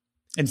river.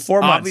 In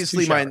 4 months,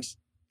 Obviously, 2 showers.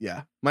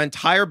 my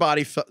entire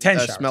body 10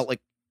 showers. smelled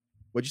like.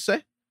 What'd you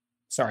say?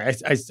 Sorry,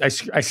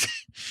 I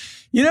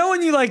you know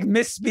when you like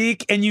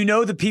misspeak and you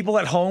know the people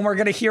at home are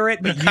gonna hear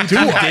it, but you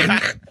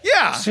didn't.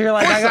 Yeah. So you're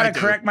like, of I course gotta do.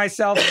 correct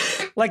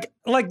myself. Like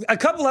a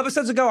couple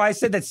episodes ago, I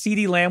said that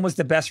CeeDee Lamb was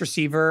the best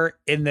receiver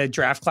in the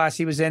draft class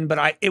he was in,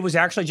 but it was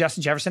actually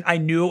Justin Jefferson. I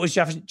knew it was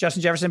Justin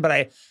Jefferson,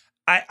 but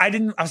I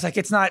didn't. I was like,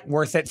 it's not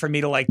worth it for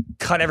me to like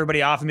cut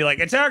everybody off and be like,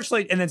 it's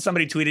actually. And then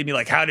somebody tweeted me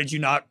like, how did you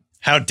not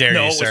How dare know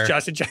you, it was sir?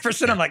 Justin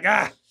Jefferson? I'm like,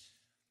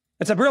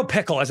 it's a real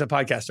pickle as a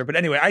podcaster. But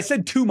anyway, I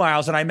said 2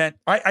 miles and I meant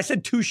I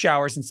said 2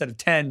 showers instead of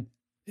 10.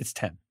 It's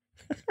 10.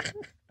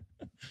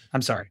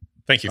 I'm sorry.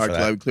 Thank you All for right,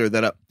 glad that. we cleared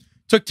that up.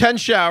 Took 10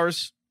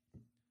 showers.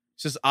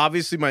 Says,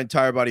 obviously, my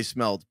entire body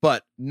smelled,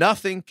 but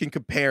nothing can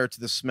compare to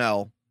the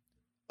smell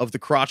of the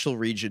crotchal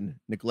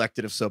region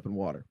neglected of soap and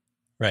water.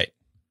 Right.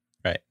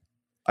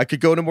 I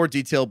could go into more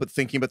detail, but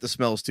thinking about the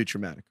smell is too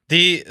traumatic.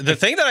 The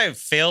thing that I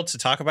failed to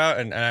talk about,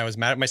 and I was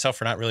mad at myself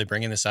for not really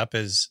bringing this up,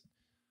 is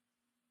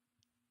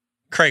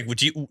Craig.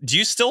 Do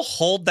you still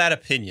hold that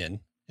opinion,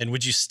 and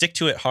would you stick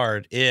to it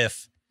hard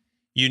if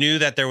you knew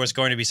that there was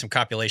going to be some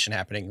copulation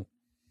happening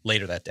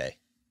later that day?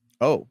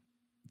 Oh,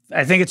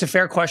 I think it's a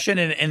fair question.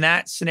 And in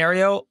that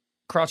scenario,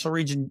 crotchal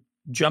region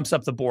jumps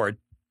up the board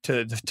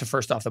to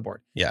first off the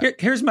board. Yeah.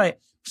 Here's my.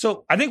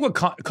 So I think what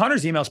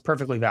Connor's email is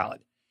perfectly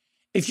valid.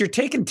 If you're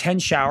taking 10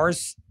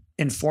 showers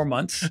in 4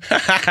 months,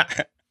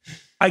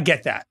 I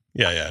get that.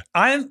 Yeah.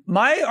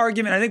 My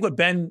argument. I think what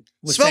Ben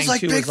was Smells saying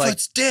like too is like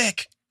Bigfoot's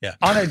dick. Yeah.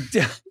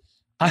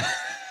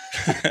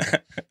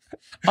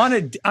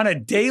 On a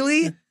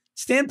daily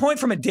standpoint,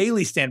 from a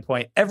daily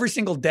standpoint, every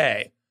single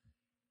day,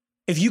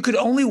 if you could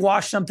only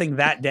wash something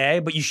that day,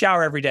 but you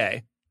shower every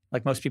day,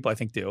 like most people I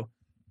think do,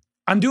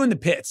 I'm doing the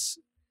pits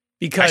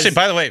because Actually,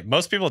 by the way,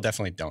 most people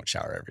definitely don't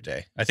shower every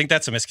day. I think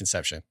that's a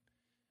misconception.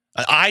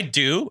 I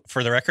do,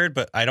 for the record,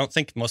 but I don't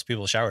think most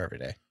people shower every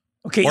day.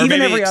 okay, or even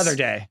maybe every it's- other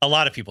day. A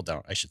lot of people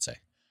don't, I should say.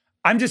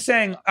 I'm just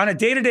saying on a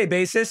day-to-day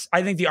basis,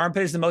 I think the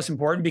armpit is the most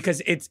important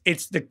because it's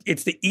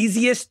the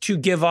easiest to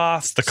give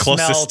off It's the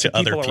closest smell to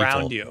to people other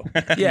around people.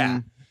 you.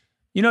 Yeah.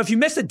 You know, if you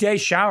miss a day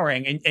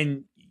showering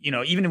and you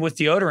know, even with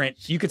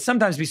deodorant, you could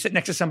sometimes be sitting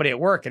next to somebody at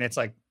work and it's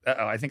like,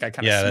 I think I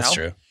kind of smell. Yeah, that's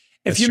true. If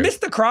That's you true. miss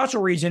the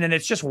crotchal region and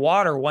it's just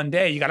water one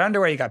day, you got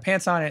underwear, you got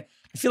pants on it,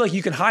 I feel like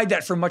you can hide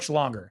that for much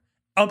longer.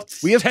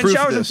 We have 10 proof of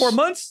showers in this. 4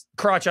 months,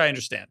 crotch, I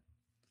understand.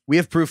 we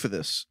have proof of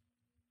this.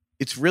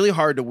 It's really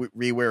hard to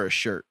rewear a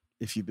shirt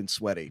if you've been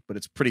sweaty, but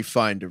it's pretty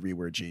fine to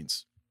rewear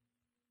jeans.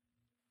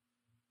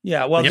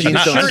 Yeah, well, Yeah, the but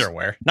not shirt,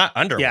 underwear. Not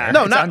underwear. Yeah.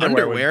 No, it's not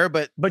underwear underwear,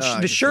 but I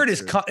the guess shirt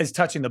that's is true. is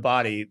touching the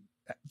body.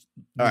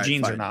 The All right,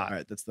 jeans fine. are not. All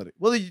right, that's not it.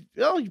 Well,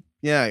 yeah, all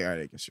right,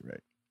 I guess you're right.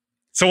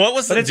 So what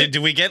was But the, it's a-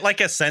 did we get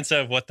like a sense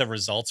of what the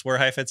results were,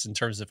 Heifetz, in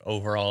terms of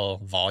overall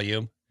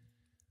volume?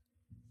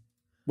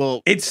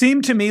 Well, It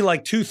seemed to me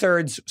like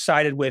 2/3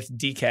 sided with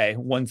DK,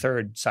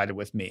 1/3 sided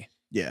with me.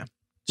 Yeah.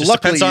 Just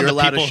Luckily, depends on you're the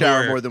allowed people to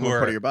shower who are, more than who one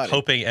part are of your body.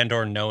 hoping and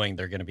or knowing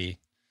they're going to be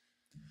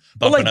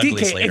But bumping like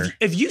uglies DK, later.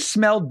 if you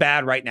smelled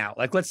bad right now,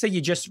 like let's say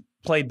you just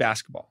played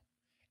basketball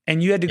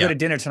and you had to go to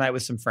dinner tonight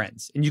with some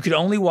friends and you could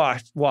only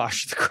wash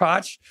the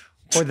crotch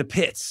or the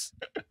pits,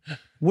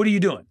 what are you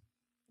doing?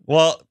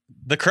 Well,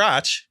 the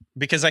crotch,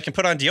 because I can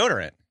put on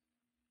deodorant.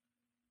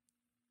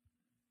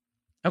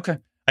 Okay.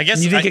 I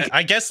guess You think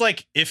I guess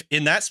like if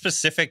in that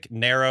specific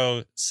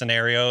narrow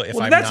scenario, if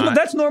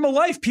that's normal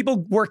life. People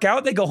work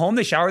out, they go home,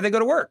 they shower, they go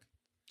to work.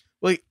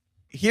 Well,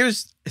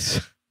 here's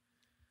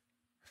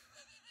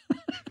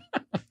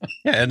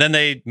and then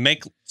they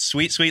make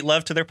sweet, sweet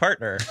love to their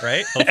partner,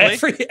 right?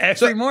 Hopefully.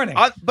 every morning.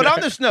 But on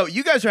this note,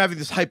 you guys are having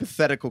this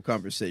hypothetical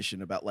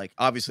conversation about like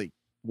obviously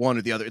one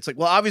or the other. It's like,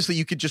 well, obviously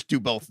you could just do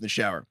both in the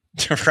shower.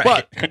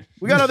 Right. But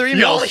we got other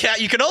emails.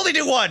 You can only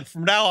do one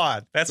from now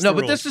on. That's no, the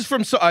but rule. this is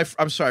from.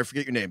 I'm sorry, I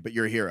forget your name, but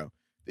you're a hero.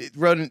 It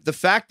wrote in, the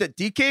fact that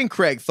DK and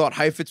Craig thought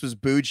Heifetz was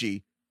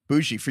bougie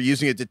for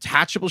using a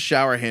detachable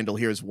shower handle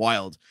here is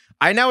wild.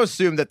 I now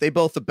assume that they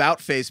both about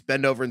face,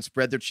 bend over, and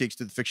spread their cheeks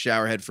to the fixed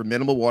shower head for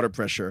minimal water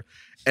pressure.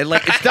 And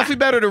like, it's definitely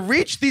better to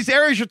reach these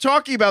areas you're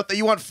talking about that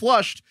you want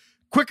flushed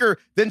quicker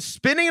than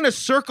spinning in a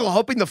circle,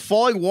 hoping the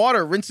falling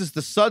water rinses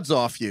the suds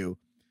off you.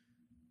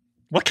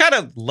 What kind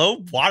of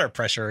low water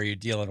pressure are you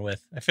dealing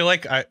with? I feel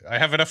like I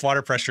have enough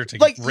water pressure to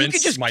Like, rinse you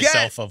could just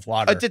myself of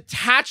water. A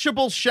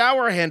detachable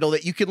shower handle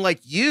that you can like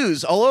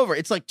use all over.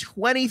 It's like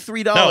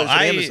 $23 No, on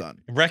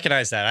Amazon.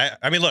 Recognize that.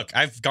 I mean, look,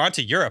 I've gone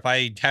to Europe.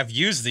 I have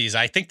used these.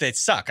 I think they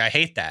suck. I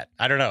hate that.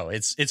 I don't know.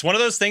 It's one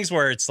of those things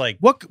where it's like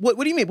What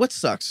do you mean? What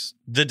sucks?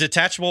 the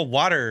detachable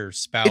water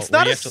spout. It's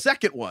not where a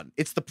second one.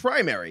 It's the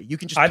primary. You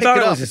can just I pick thought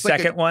it it up. was a It's like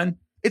second one.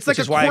 It's like which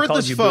a is why I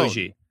called cordless you phone.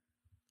 bougie.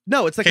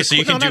 No, it's like Okay, so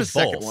you can do not a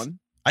second both. one.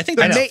 I think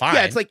that's fine.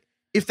 Yeah, it's like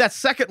if that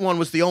second one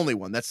was the only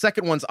one. That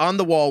second one's on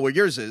the wall where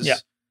yours is. Yeah.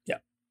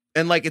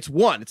 And like it's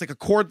one. It's like a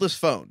cordless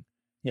phone.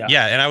 Yeah.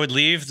 Yeah, and I would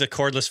leave the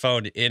cordless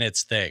phone in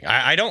its thing.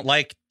 I don't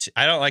like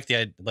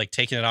the like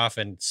taking it off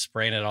and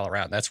spraying it all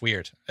around. That's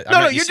weird.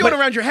 No, you're doing it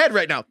around your head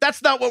right now.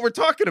 That's not what we're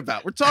talking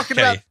about. We're talking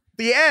about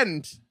the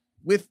end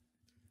with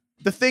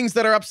the things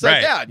that are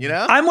upside down, you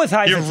know? I'm with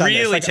Heifetz You're on this.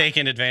 really Like,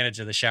 taking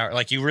advantage of the shower.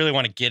 Like you really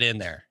want to get in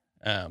there.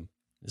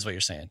 Is what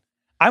you're saying.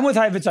 I'm with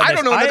Heifetz on this. I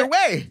don't know another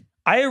way.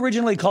 I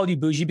originally called you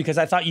bougie because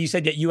I thought you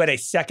said that you had a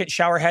second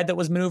shower head that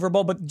was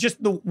maneuverable, but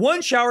just the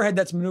one shower head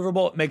that's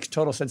maneuverable, it makes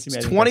total sense to me.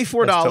 It's I think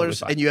 $24 that's totally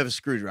fine. and you have a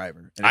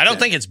screwdriver. I don't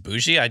think it's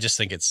bougie. I just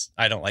think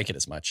I don't like it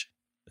as much.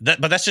 But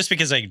that's just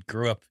because I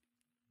grew up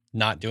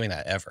not doing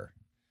that ever.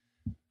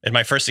 And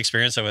my first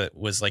experience of it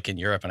was like in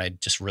Europe, and I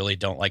just really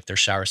don't like their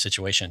shower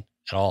situation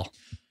at all.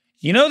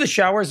 You know the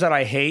showers that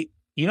I hate?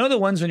 You know the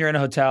ones when you're in a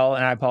hotel,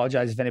 and I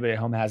apologize if anybody at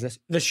home has this.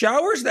 The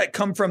showers that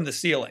come from the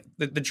ceiling,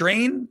 the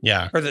drain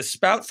or the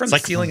spout from the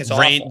ceiling is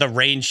awful. The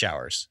rain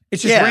showers.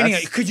 It's just raining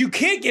because you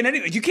can't get any.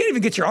 You can't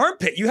even get your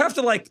armpit. You have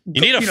to like.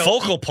 You need a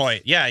focal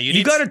point. Yeah,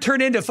 you got to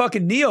turn into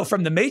fucking Neo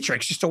from the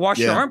Matrix just to wash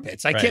your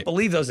armpits. I can't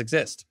believe those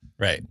exist.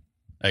 Right,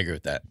 I agree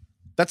with that.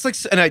 That's like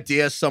an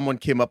idea someone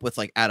came up with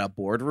like at a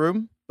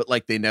boardroom, but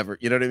like they never.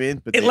 You know what I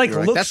mean? But it like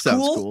looks that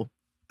sounds cool.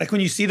 Like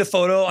when you see the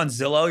photo on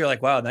Zillow, you're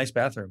like, wow, nice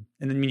bathroom.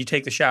 And then when you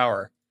take the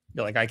shower,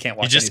 you're like, I can't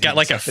watch. You just got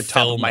like a the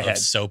top film of my head.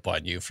 soap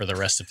on you for the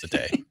rest of the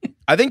day.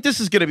 I think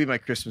this is going to be my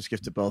Christmas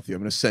gift to both of you.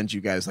 I'm going to send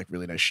you guys like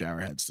really nice shower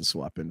heads to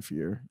swap in for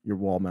your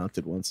wall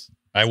mounted ones.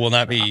 I will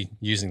not be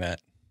using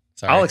that.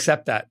 Sorry. I'll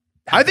accept that.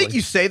 I think you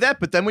say that,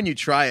 but then when you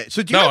try it,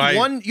 so do you have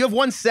one? You have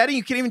one setting.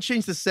 You can't even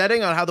change the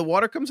setting on how the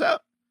water comes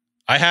out.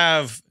 I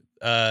have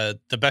the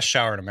best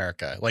shower in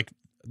America. Like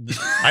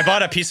I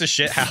bought a piece of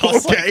shit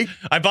house. Okay,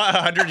 I bought a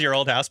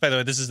 100-year-old house. By the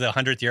way, this is the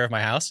 100th year of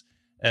my house.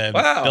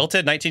 Wow. Built it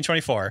in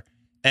 1924.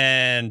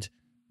 And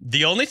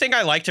the only thing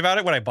I liked about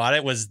it when I bought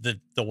it was the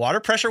water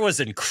pressure was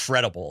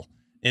incredible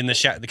in the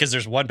shower because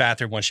there's one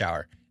bathroom, one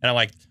shower. And I'm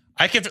like,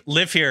 I could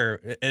live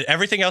here.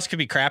 Everything else could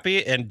be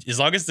crappy. And as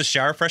long as the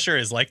shower pressure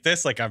is like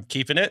this, like I'm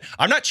keeping it.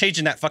 I'm not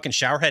changing that fucking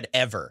shower head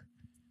ever.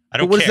 I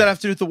don't care. What does that have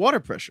to do with the water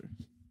pressure?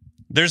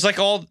 There's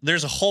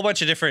a whole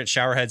bunch of different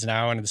shower heads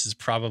now. And this is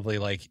probably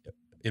like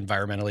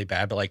environmentally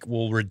bad, but like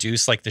we'll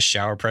reduce like the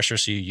shower pressure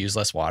so you use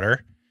less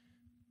water.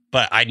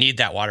 But I need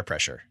that water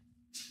pressure.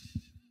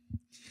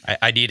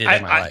 I need it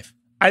in my life.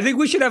 I think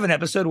we should have an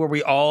episode where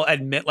we all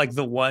admit like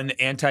the one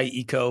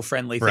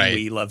anti-eco-friendly thing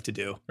we love to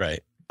do.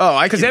 Right.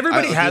 Oh, because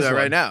everybody has that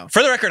one right now.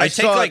 For the record, I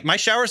take like my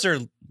showers are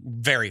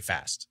very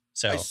fast,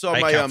 so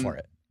I count for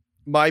it.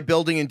 My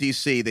building in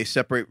DC, they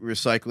separate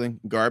recycling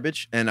and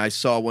garbage, and I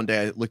saw one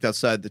day I looked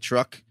outside the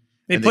truck.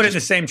 They put it in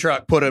the same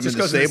truck. Put them in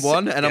the same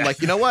one, and I'm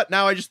like, you know what?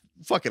 Now I just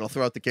fuck it. I'll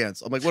throw out the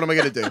cans. I'm like, what am I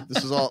gonna do?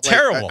 This is all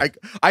terrible.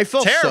 I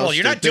felt terrible. So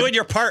You're not doing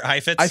your part,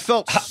 Heifetz.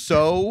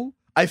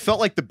 I felt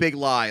like the big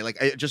lie. Like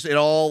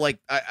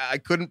I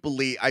couldn't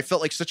believe. I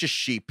felt like such a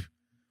sheep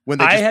when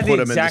they just put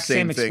them in the same thing. I had the exact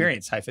same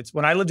experience, Heifetz.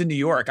 When I lived in New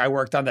York, I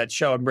worked on that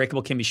show,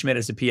 Unbreakable Kimmy Schmidt,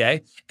 as a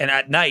PA. And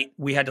at night,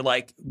 we had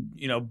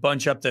to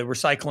bunch up the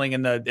recycling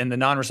and the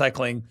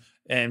non-recycling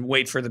and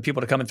wait for the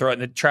people to come and throw it in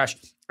the trash.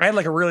 I had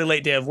like a really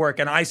late day of work,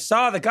 and I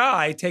saw the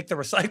guy take the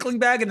recycling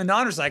bag and the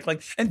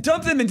non-recycling and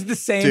dump them into the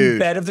same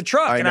bed of the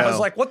truck. I was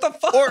like, what the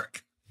fuck? Or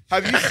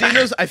have you seen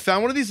those? I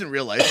found one of these in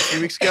real life a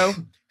few weeks ago.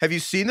 Have you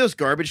seen those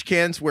garbage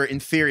cans where in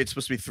theory it's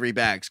supposed to be 3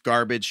 bags,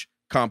 garbage,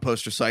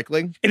 compost,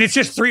 recycling? And it's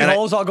just 3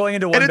 holes all going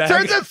into one bag. And it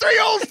turns out 3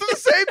 holes to the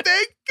same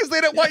thing because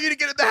they don't want you to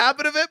get in the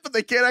habit of it, but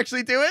they can't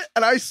actually do it.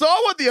 And I saw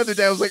one the other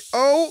day. I was like,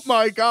 oh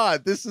my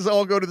God, this is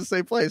all going to the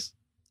same place.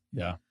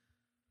 Yeah.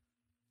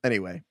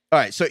 Anyway. All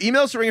right. So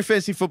email us at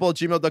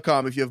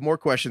ringerfantasyfootball@gmail.com if you have more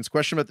questions,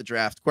 question about the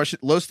draft,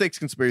 low stakes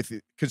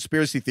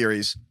conspiracy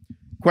theories,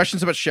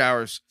 questions about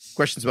showers,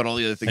 questions about all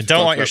the other things. I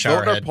don't want your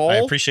shower head. Poll, I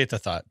appreciate the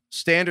thought.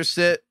 Stand or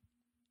sit,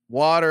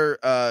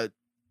 water,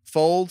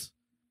 fold.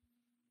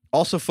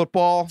 Also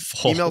football.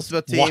 Fold. Emails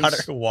about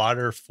teams.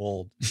 Water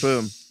fold.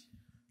 Boom.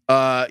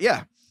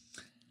 Yeah.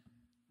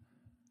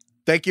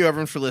 Thank you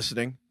everyone for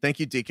listening. Thank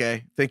you,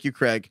 DK. Thank you,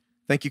 Craig.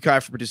 Thank you, Kai,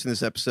 for producing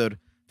this episode.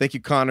 Thank you,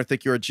 Connor.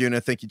 Thank you,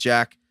 Arjuna. Thank you,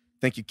 Jack.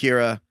 Thank you,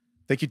 Kira.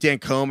 Thank you, Dan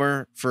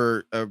Comer,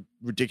 for a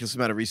ridiculous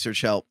amount of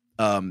research help.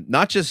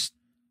 Not just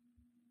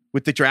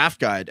with the draft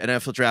guide at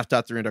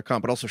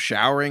NFLDraft.3.com, but also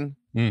showering.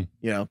 You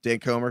know, Dan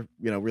Comer,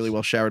 really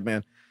well showered,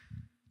 man.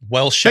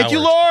 Well showered. Thank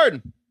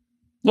you,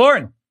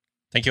 Lauren.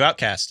 Thank you,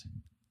 Outcast.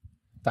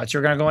 Thought you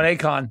were going to go on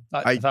Akon.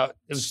 I thought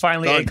it was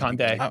finally Akon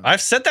day. I've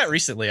said that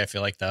recently, I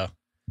feel like, though.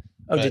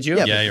 Oh, did you?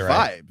 Yeah, you're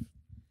right.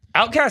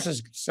 Outcast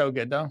is so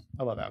good, though.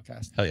 I love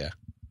Outcast. Hell yeah.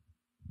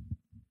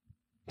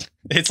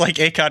 It's like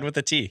Akon with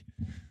a T.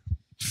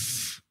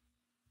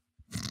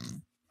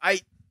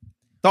 I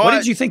thought. What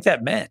did you think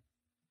that meant?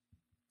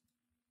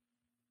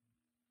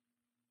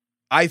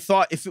 I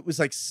thought if it was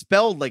like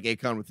spelled like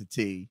Akon with a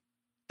T,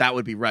 that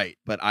would be right.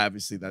 But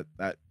obviously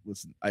that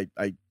was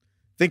I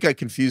think I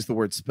confused the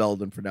word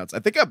spelled and pronounced. I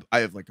think I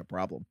have like a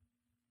problem.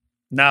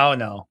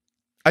 No.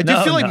 I do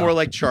feel like more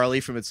like Charlie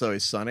from It's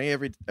Always Sunny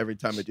every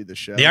time I do this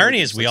show. The irony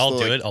is we all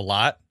do it a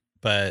lot,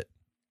 but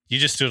you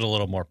just do it a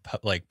little more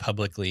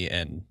publicly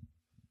and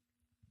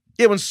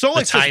when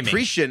Solik says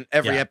prescient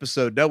every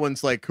episode, no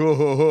one's like ho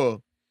ho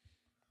ho.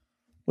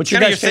 What's your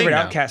guys' favorite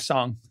Outcast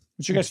song?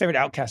 What's your guys' favorite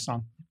Outcast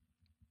song?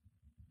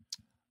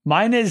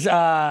 Mine is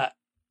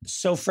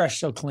So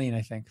Fresh, So Clean,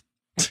 I think.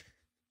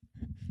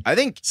 I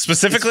think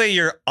specifically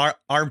your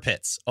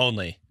armpits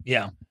only.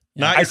 Yeah.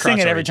 Not I sing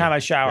it every time I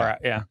shower.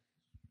 Yeah.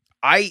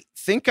 I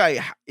think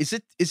is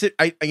it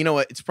you know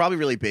what? It's probably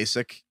really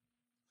basic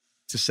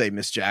to say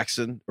Miss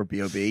Jackson or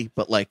B.O.B.,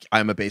 but like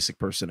I'm a basic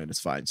person and it's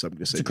fine. So I'm going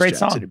to say it's a great Miss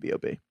Jackson song. and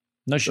B.O.B.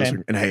 No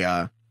shame. And hey,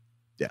 yeah,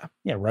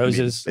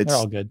 Roses. They're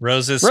all good.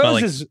 Roses smell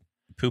like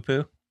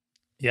poo-poo.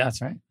 Yeah,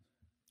 that's right.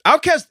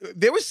 Outcast,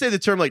 they always say the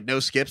term like no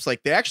skips.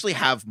 Like they actually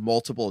have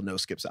multiple no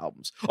skips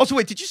albums. Also,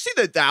 wait, did you see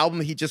the album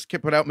he just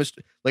put out, Mr.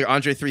 like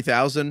Andre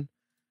 3000?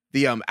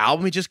 The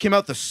album he just came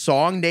out, the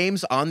song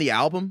names on the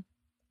album?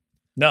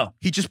 No.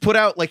 He just put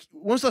out like,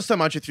 when was the last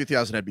time Andre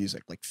 3000 had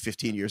music? Like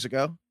 15 years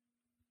ago?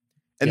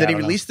 And then he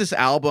released this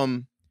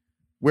album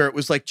where it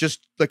was like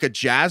just like a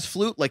jazz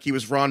flute, like he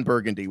was Ron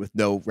Burgundy with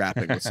no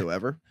rapping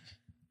whatsoever.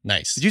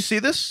 Nice. Did you see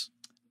this?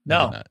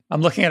 No,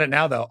 I'm looking at it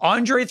now though.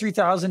 Andre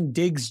 3000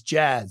 Diggs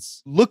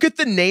Jazz. Look at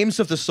the names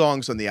of the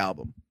songs on the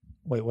album.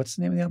 Wait, what's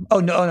the name of the album? Oh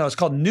no, it's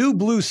called New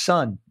Blue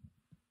Sun.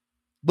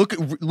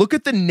 Look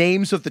at the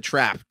names of the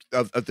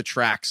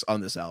tracks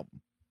on this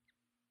album.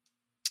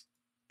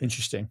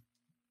 Interesting.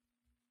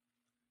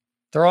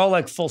 They're all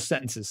like full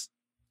sentences.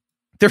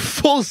 They're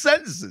full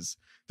sentences.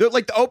 They're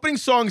like the opening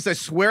songs. I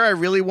swear I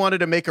really wanted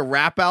to make a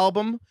rap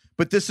album,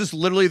 but this is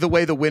literally the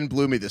way the wind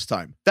blew me this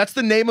time. That's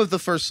the name of the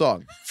first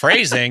song.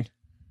 Phrasing.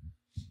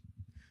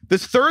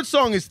 This third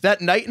song is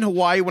That Night in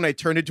Hawaii When I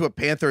Turned Into a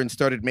Panther and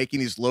Started Making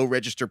These Low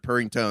Register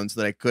Purring Tones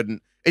That I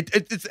Couldn't. I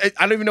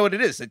don't even know what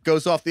it is. It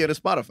goes off the end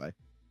of Spotify.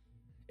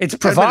 It's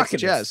provocative.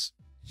 Jazz.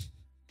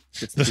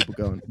 Gets the people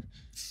going.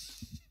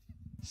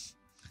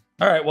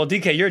 All right. Well,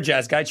 DK, you're a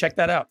jazz guy. Check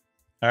that out.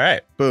 All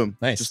right. Boom.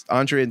 Nice. Just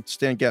Andre and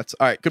Stan Getz.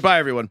 All right. Goodbye,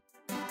 everyone.